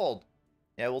ship sold.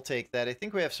 Yeah, we'll take that. I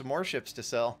think we have some more ships to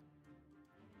sell.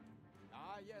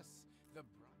 Ah, yes,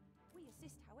 We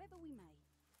assist however we may.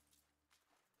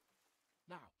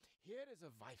 Now, here is a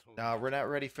vital. No, we're not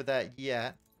ready for that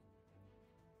yet.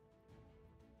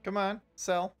 Come on,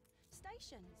 sell.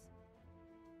 Stations.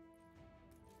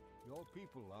 Your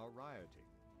people are rioting.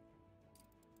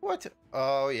 What?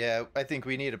 Oh, yeah. I think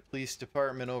we need a police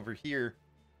department over here.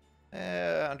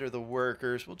 Under the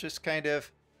workers. We'll just kind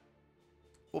of...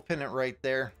 We'll pin it right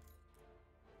there.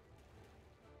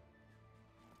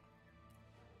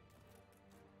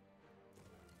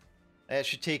 That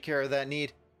should take care of that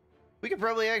need. We could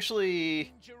probably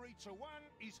actually... Injury to one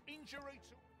is injury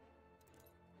to...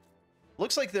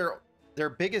 Looks like their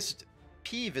biggest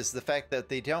peeve is the fact that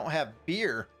they don't have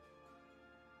beer.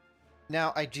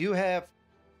 Now, I do have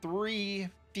 3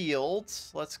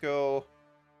 fields. Let's go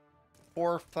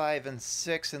 4, 5, and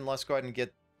 6, and let's go ahead and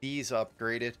get these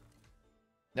upgraded.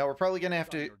 Now, we're probably going to have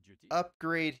to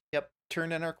upgrade,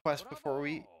 turn in our quest before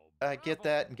we get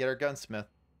that and get our gunsmith.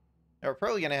 Now, we're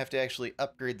probably going to have to actually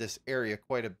upgrade this area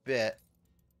quite a bit.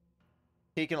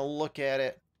 Taking a look at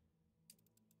it.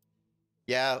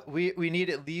 Yeah, we need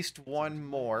at least one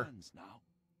more.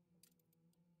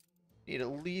 Need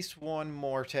at least one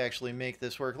more to actually make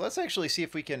this work. Let's actually see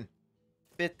if we can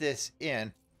fit this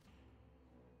in.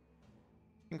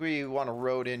 I think we want a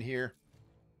road in here.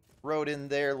 Road in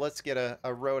there. Let's get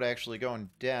a road actually going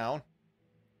down.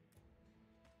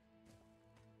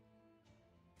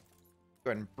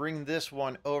 Go ahead and bring this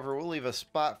one over. We'll leave a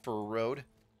spot for a road.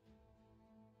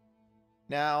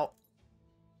 Now,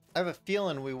 I have a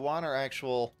feeling we want our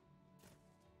actual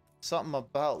something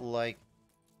about like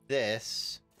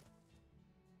this.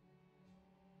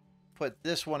 Put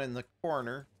this one in the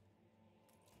corner.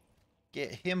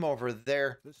 Get him over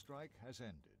there. The strike has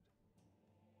ended.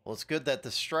 Well, it's good that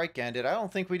the strike ended. I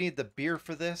don't think we need the beer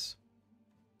for this.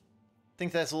 I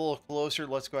think that's a little closer.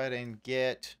 Let's go ahead and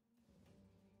get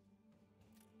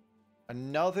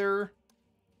another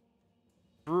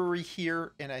brewery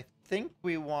here. And I think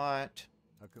we want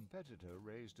A competitor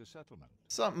raised a settlement.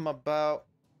 something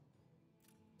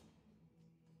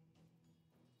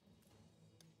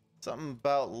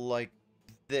about like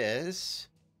this.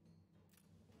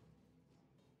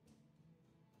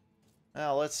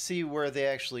 Now let's see where they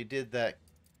actually did that.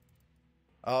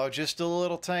 Oh, just a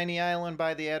little tiny island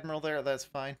by the Admiral there. That's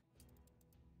fine.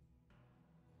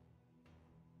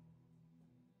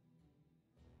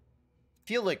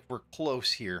 Feel like we're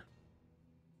close here.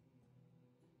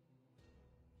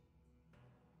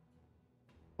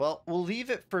 Well, we'll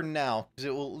leave it for now, because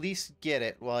it will at least get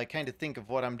it while I kind of think of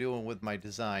what I'm doing with my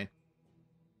design.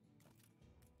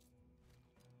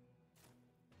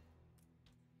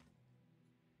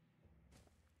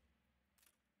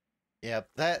 Yeah,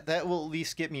 that will at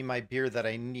least get me my beer that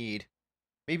I need.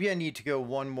 Maybe I need to go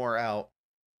one more out.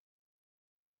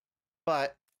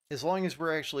 But as long as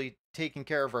we're actually taking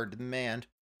care of our demand,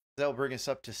 that'll bring us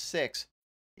up to 6.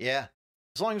 Yeah,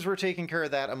 as long as we're taking care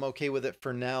of that, I'm okay with it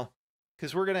for now.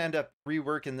 Because we're going to end up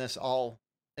reworking this all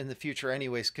in the future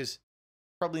anyways, because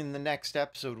probably in the next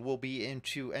episode we'll be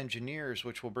into engineers,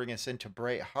 which will bring us into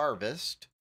Bright Harvest.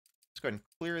 Let's go ahead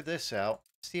and clear this out.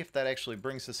 See if that actually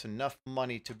brings us enough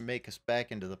money to make us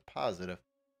back into the positive.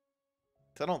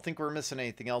 I don't think we're missing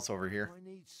anything else over here. I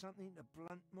need something to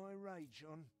blunt my rage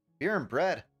on. Beer and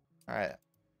bread. All right.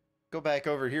 Go back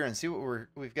over here and see what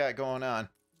we've got going on.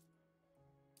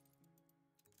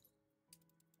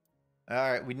 All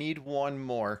right, we need one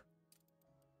more.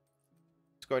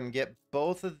 Let's go ahead and get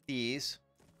both of these.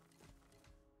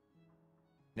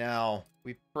 Now,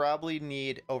 we probably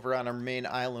need, over on our main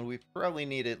island, we probably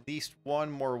need at least one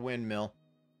more windmill.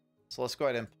 So let's go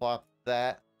ahead and plop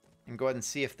that and go ahead and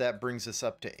see if that brings us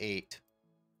up to 8.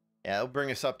 Yeah, it'll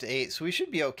bring us up to 8. So we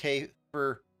should be okay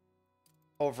for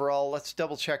overall. Let's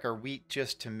double check our wheat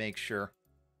just to make sure.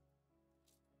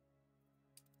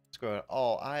 Let's go to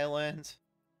all islands.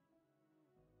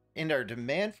 And our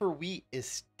demand for wheat is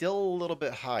still a little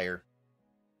bit higher.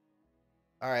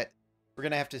 All right. We're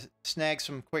going to have to snag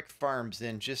some quick farms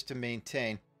in just to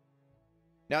maintain.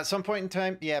 Now, at some point in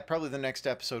time, yeah, probably the next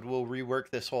episode, we'll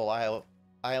rework this whole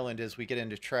island as we get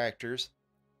into tractors.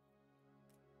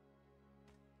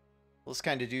 Let's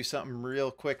kind of do something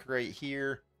real quick right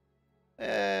here.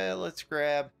 Let's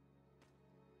grab...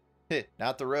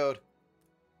 not the road.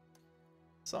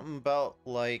 Something about,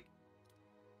 like...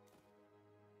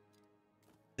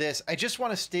 this. I just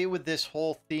want to stay with this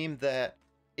whole theme that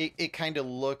it kind of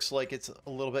looks like it's a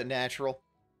little bit natural.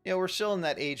 You know, we're still in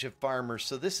that age of farmers,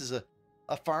 so this is a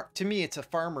farm. To me, it's a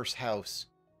farmer's house.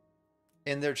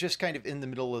 And they're just kind of in the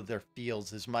middle of their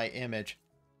fields is my image.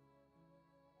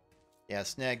 Yeah,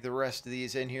 snag the rest of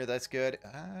these in here. That's good.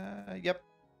 Yep.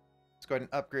 Let's go ahead and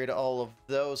upgrade all of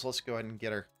those. Let's go ahead and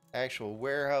get our actual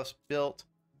warehouse built.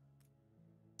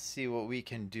 See what we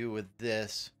can do with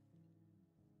this.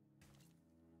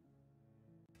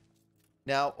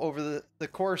 Now, over the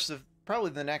course of probably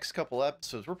the next couple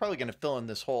episodes, we're probably going to fill in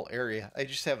this whole area. I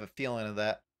just have a feeling of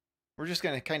that. We're just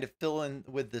going to kind of fill in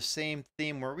with the same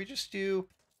theme where we just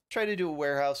try to do a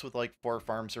warehouse with like 4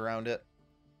 farms around it.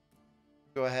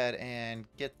 Go ahead and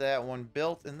get that one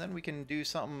built, and then we can do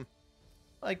something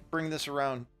like bring this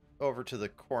around over to the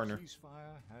corner.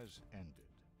 Ceasefire has ended.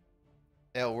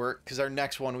 That'll work, because our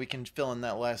next one we can fill in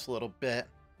that last little bit.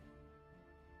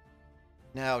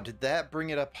 Now, did that bring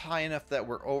it up high enough that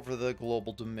we're over the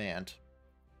global demand?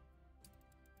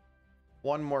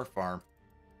 One more farm.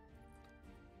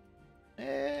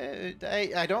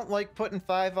 I don't like putting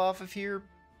 5 off of here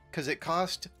because it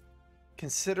cost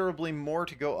considerably more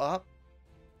to go up.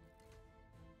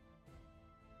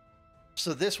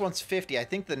 So this one's 50. I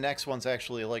think the next one's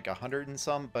actually like 100 and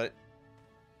some, but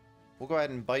we'll go ahead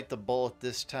and bite the bullet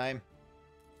this time.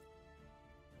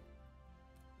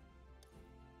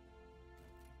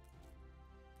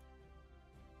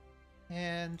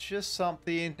 And just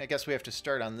something. I guess we have to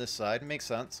start on this side. Makes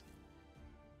sense.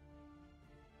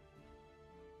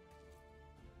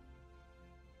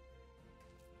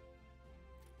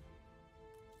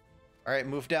 Alright,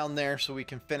 move down there so we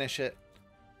can finish it.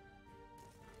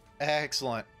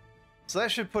 Excellent. So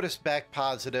that should put us back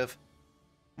positive.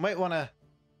 Might want to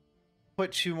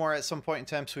put 2 more at some point in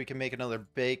time so we can make another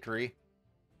bakery.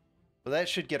 But that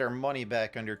should get our money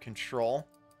back under control.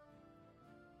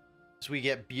 So we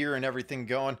get beer and everything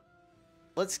going.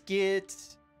 Let's get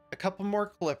a couple more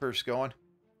clippers going.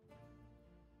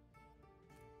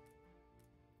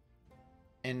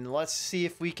 And let's see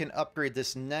if we can upgrade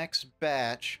this next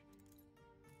batch.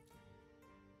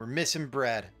 We're missing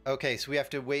bread. Okay, so we have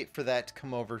to wait for that to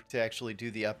come over to actually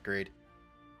do the upgrade.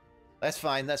 That's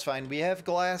fine, that's fine. We have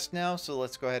glass now, so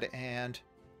let's go ahead and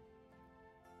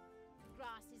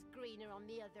Grass is greener on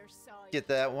the other side. get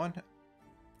that one.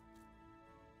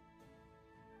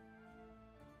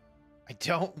 I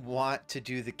don't want to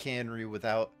do the cannery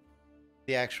without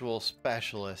the actual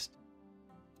specialist.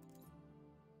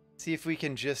 See if we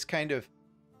can just kind of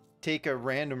take a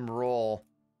random roll.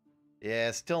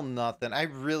 Yeah, still nothing. I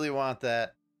really want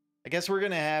that. I guess we're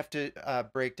going to have to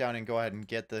break down and go ahead and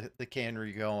get the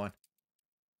cannery going.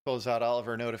 Close out all of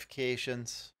our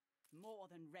notifications. More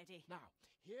than ready. Now,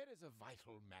 here is a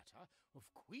vital matter of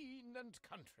queen and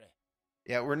country.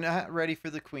 Yeah, we're not ready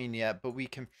for the queen yet, but we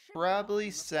can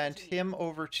probably send him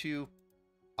over to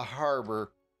a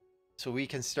harbor so we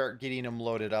can start getting him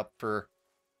loaded up for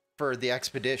the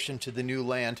expedition to the new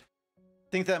land. I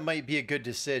think that might be a good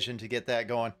decision to get that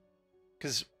going,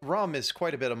 because rum is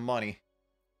quite a bit of money.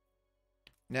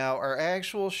 Now, our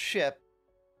actual ship,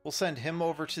 we'll send him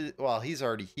over to... Well, he's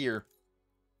already here.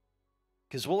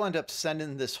 Because we'll end up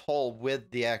sending this hull with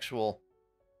the actual...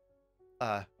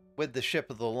 with the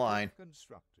ship of the line.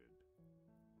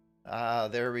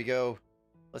 There we go.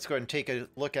 Let's go ahead and take a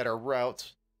look at our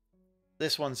routes.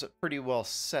 This one's pretty well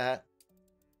set.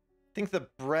 I think the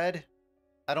bread...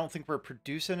 I don't think we're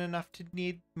producing enough to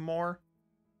need more.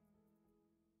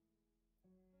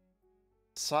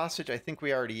 Sausage, I think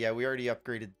we already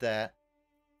upgraded that.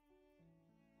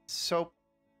 Soap.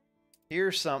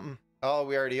 Here's something. Oh,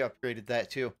 we already upgraded that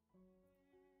too.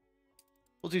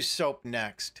 We'll do soap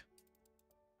next.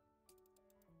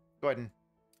 Go ahead and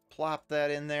plop that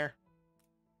in there.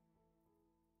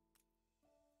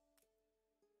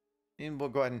 And we'll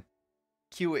go ahead and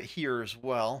queue it here as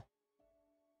well.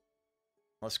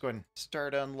 Let's go ahead and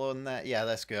start unloading that. Yeah,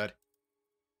 that's good.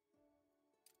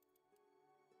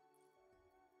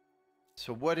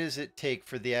 So what does it take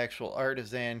for the actual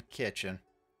artisan kitchen?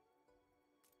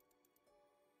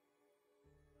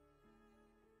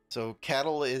 So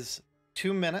cattle is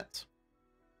 2 minutes.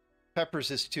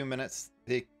 Peppers is 2 minutes.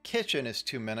 The kitchen is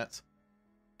 2 minutes.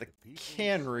 The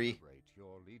cannery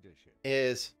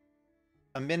is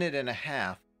 1.5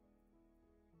 minutes.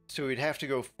 So we'd have to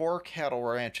go 4 cattle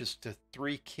ranches to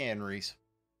 3 canneries.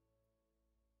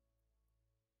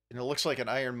 And it looks like an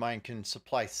iron mine can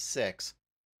supply 6.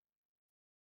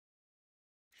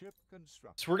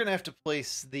 So we're going to have to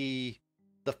place the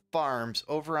farms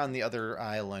over on the other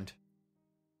island.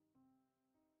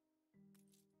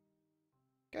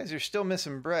 Guys, you're still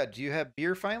missing bread. Do you have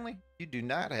beer finally? You do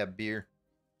not have beer.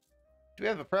 Do we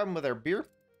have a problem with our beer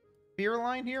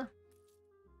line here?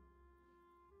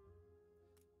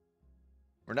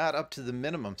 We're not up to the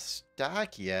minimum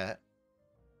stock yet.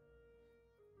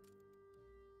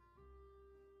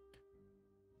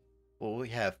 Well, we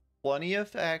have plenty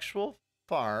of actual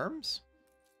farms.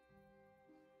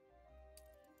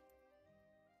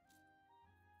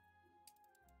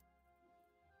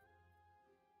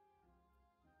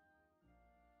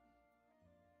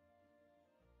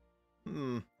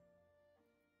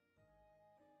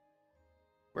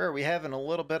 Where are we having a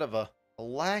little bit of a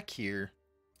lack here?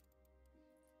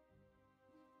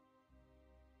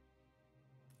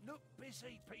 Look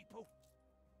busy, people.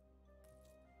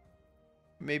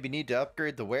 Maybe need to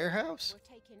upgrade the warehouse?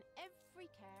 We're taking every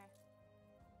care.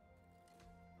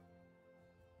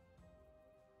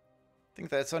 I think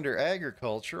that's under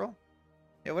agricultural.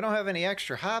 Yeah, we don't have any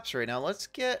extra hops right now. Let's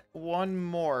get one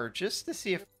more just to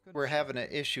see if we're having an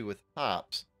issue with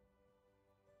hops.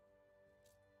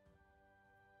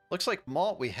 Looks like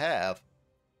malt we have.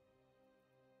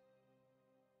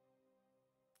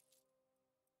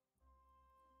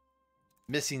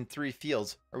 Missing 3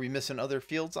 fields. Are we missing other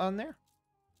fields on there?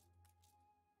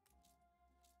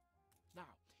 Now,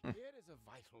 here is a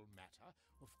vital matter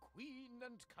of queen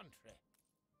and country.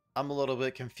 I'm a little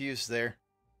bit confused there.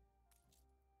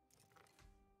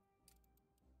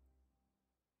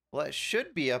 Well, it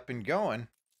should be up and going.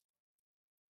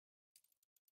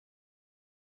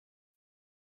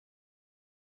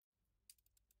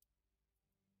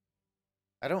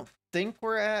 I don't think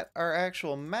we're at our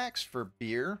actual max for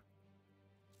beer.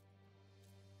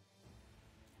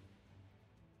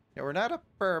 Yeah, we're not up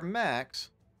for our max.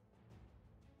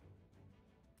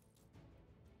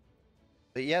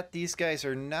 But yet these guys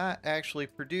are not actually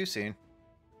producing.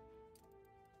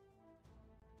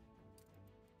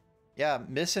 Yeah,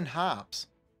 missing hops.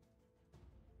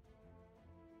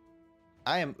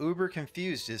 I am uber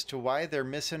confused as to why they're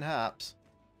missing hops.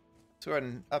 Let's go ahead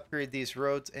and upgrade these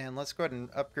roads, and let's go ahead and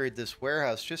upgrade this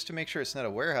warehouse just to make sure it's not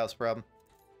a warehouse problem.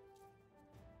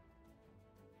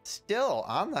 Still,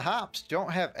 on the hops,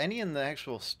 don't have any in the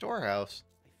actual storehouse.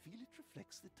 I feel it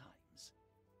reflects the times.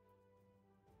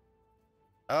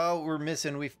 Oh, we're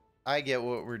missing. I get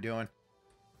what we're doing.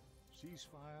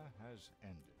 Ceasefire has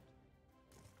ended.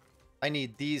 I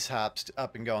need these hops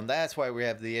up and going. That's why we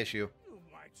have the issue. You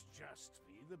might just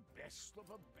be the best of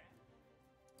a band.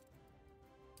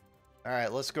 All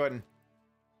right, let's go ahead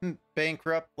and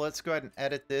bankrupt. Let's go ahead and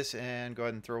edit this and go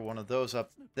ahead and throw one of those up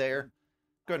there.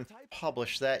 Go ahead and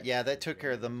publish that. Yeah, that took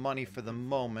care of the money for the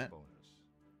moment.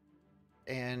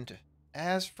 And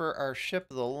as for our ship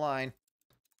of the line,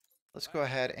 let's go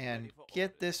ahead and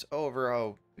get this over.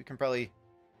 Oh, we can probably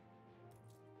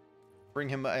bring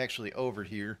him actually over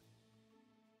here.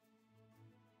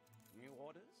 New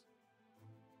orders?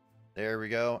 There we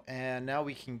go. And now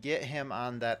we can get him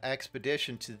on that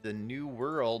expedition to the New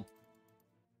World.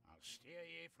 I'll steer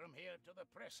ye from here to the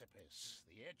precipice,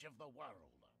 the edge of the world.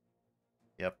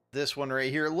 Yep, this one right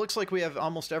here. It looks like we have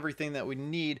almost everything that we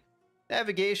need.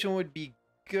 Navigation would be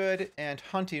good, and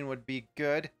hunting would be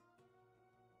good.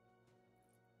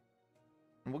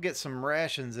 And we'll get some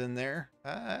rations in there.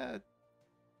 I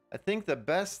think the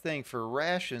best thing for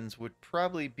rations would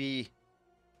probably be...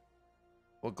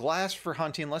 Well, glass for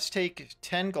hunting. Let's take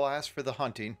 10 glass for the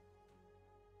hunting.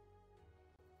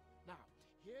 Now,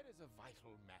 here is a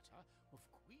vital matter of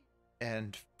queen.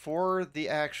 And for the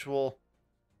actual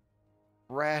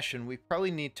ration, we probably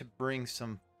need to bring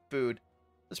some food.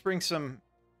 Let's bring some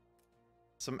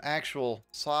actual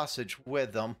sausage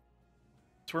with them.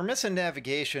 So we're missing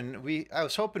navigation. I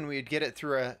was hoping we'd get it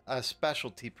through a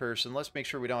specialty person. Let's make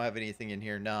sure we don't have anything in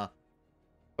here. Nah.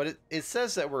 But it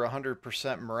says that we're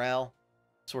 100% morale.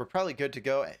 So we're probably good to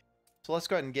go. So let's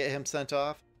go ahead and get him sent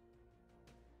off.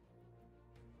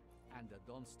 And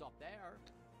don't stop there.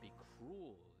 Be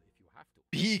cruel if you have to.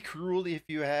 Be cruel if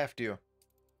you have to.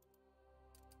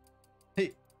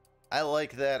 Hey, I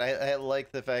like that. I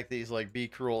like the fact that he's like, be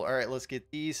cruel. All right, let's get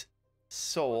these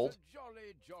sold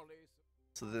Jolly, jolly.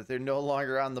 so that they're no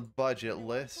longer on the budget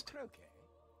list. Croquet.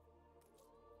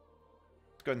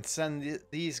 Let's go ahead and send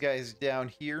these guys down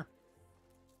here.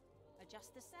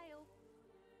 Adjust the sail.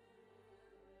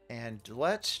 And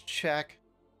let's check.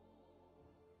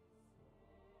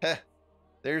 Heh,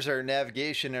 there's our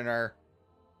navigation and our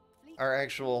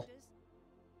actual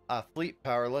fleet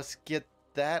power. Let's get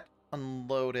that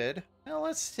unloaded. Now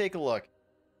let's take a look.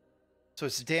 So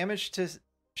it's damage to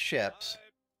ships.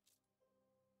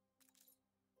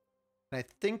 And I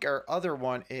think our other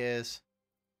one is...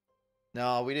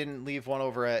 No, we didn't leave one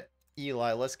over at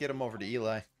Eli. Let's get him over to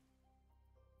Eli.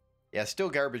 Yeah, still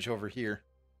garbage over here.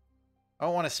 I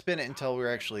don't want to spin it until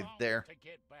we're actually there. To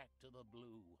get back to the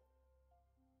blue.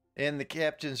 And the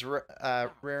captain's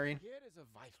raring. Here is a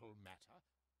vital matter.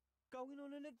 Going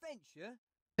on an adventure?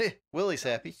 Willie's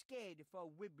Don't happy. be scared if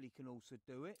old Wibbly can also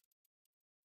do it.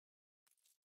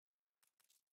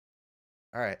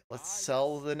 All right, let's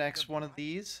sell the next one of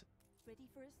these. Ready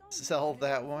for a song? Sell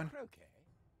that one. Croquet.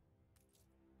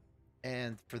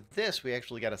 And for this, we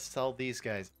actually got to sell these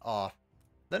guys off.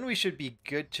 Then we should be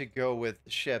good to go with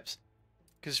ships.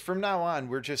 Because from now on,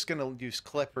 we're just going to use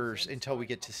clippers until we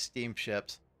get to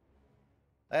steamships.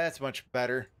 That's much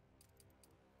better.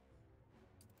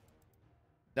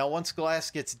 Now, once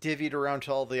glass gets divvied around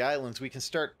to all the islands, we can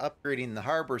start upgrading the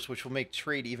harbors, which will make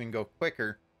trade even go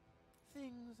quicker.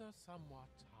 Things are somewhat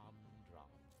humdrum.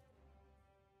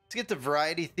 Let's get the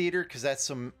variety theater, because that's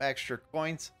some extra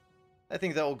coins. I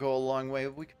think that will go a long way.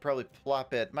 We could probably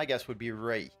plop it. My guess would be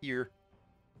right here.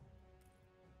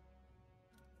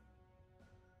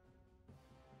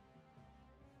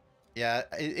 Yeah,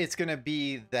 it's going to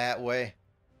be that way.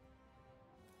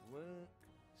 Work,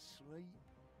 sleep,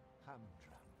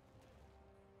 humdrum.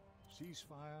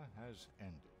 Ceasefire has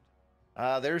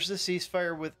ended. There's the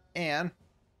ceasefire with Anne.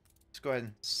 Let's go ahead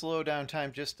and slow down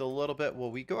time just a little bit.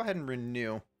 Well, we go ahead and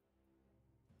renew.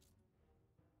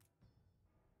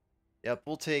 Yep,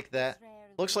 we'll take that.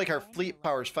 Looks like our fleet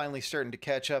power is finally starting to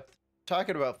catch up.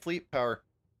 Talking about fleet power.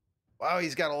 Wow,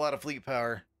 he's got a lot of fleet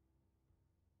power.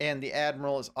 And the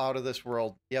Admiral is out of this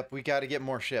world. Yep, we got to get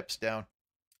more ships down.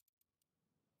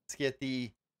 Let's get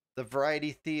the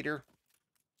Variety Theater.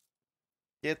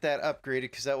 Get that upgraded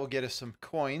because that will get us some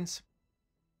coins.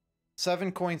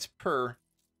 7 coins per.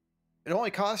 It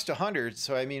only cost 100,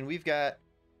 so I mean, we've got...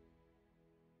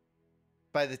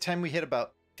 By the time we hit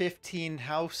about 15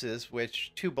 houses,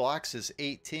 which 2 blocks is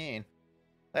 18,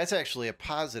 that's actually a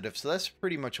positive, so that's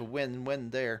pretty much a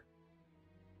win-win there.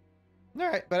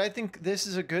 Alright, but I think this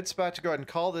is a good spot to go ahead and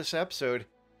call this episode.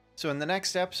 So in the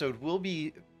next episode, we'll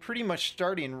be pretty much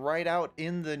starting right out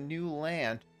in the new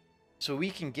land, so we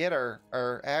can get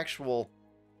our actual...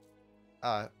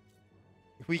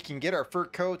 we can get our fur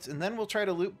coats, and then we'll try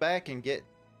to loop back and get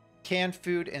canned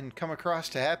food and come across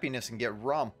to Happiness and get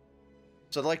rum.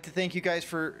 So I'd like to thank you guys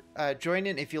for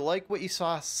joining. If you like what you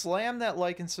saw, slam that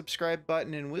like and subscribe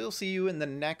button, and we'll see you in the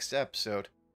next episode.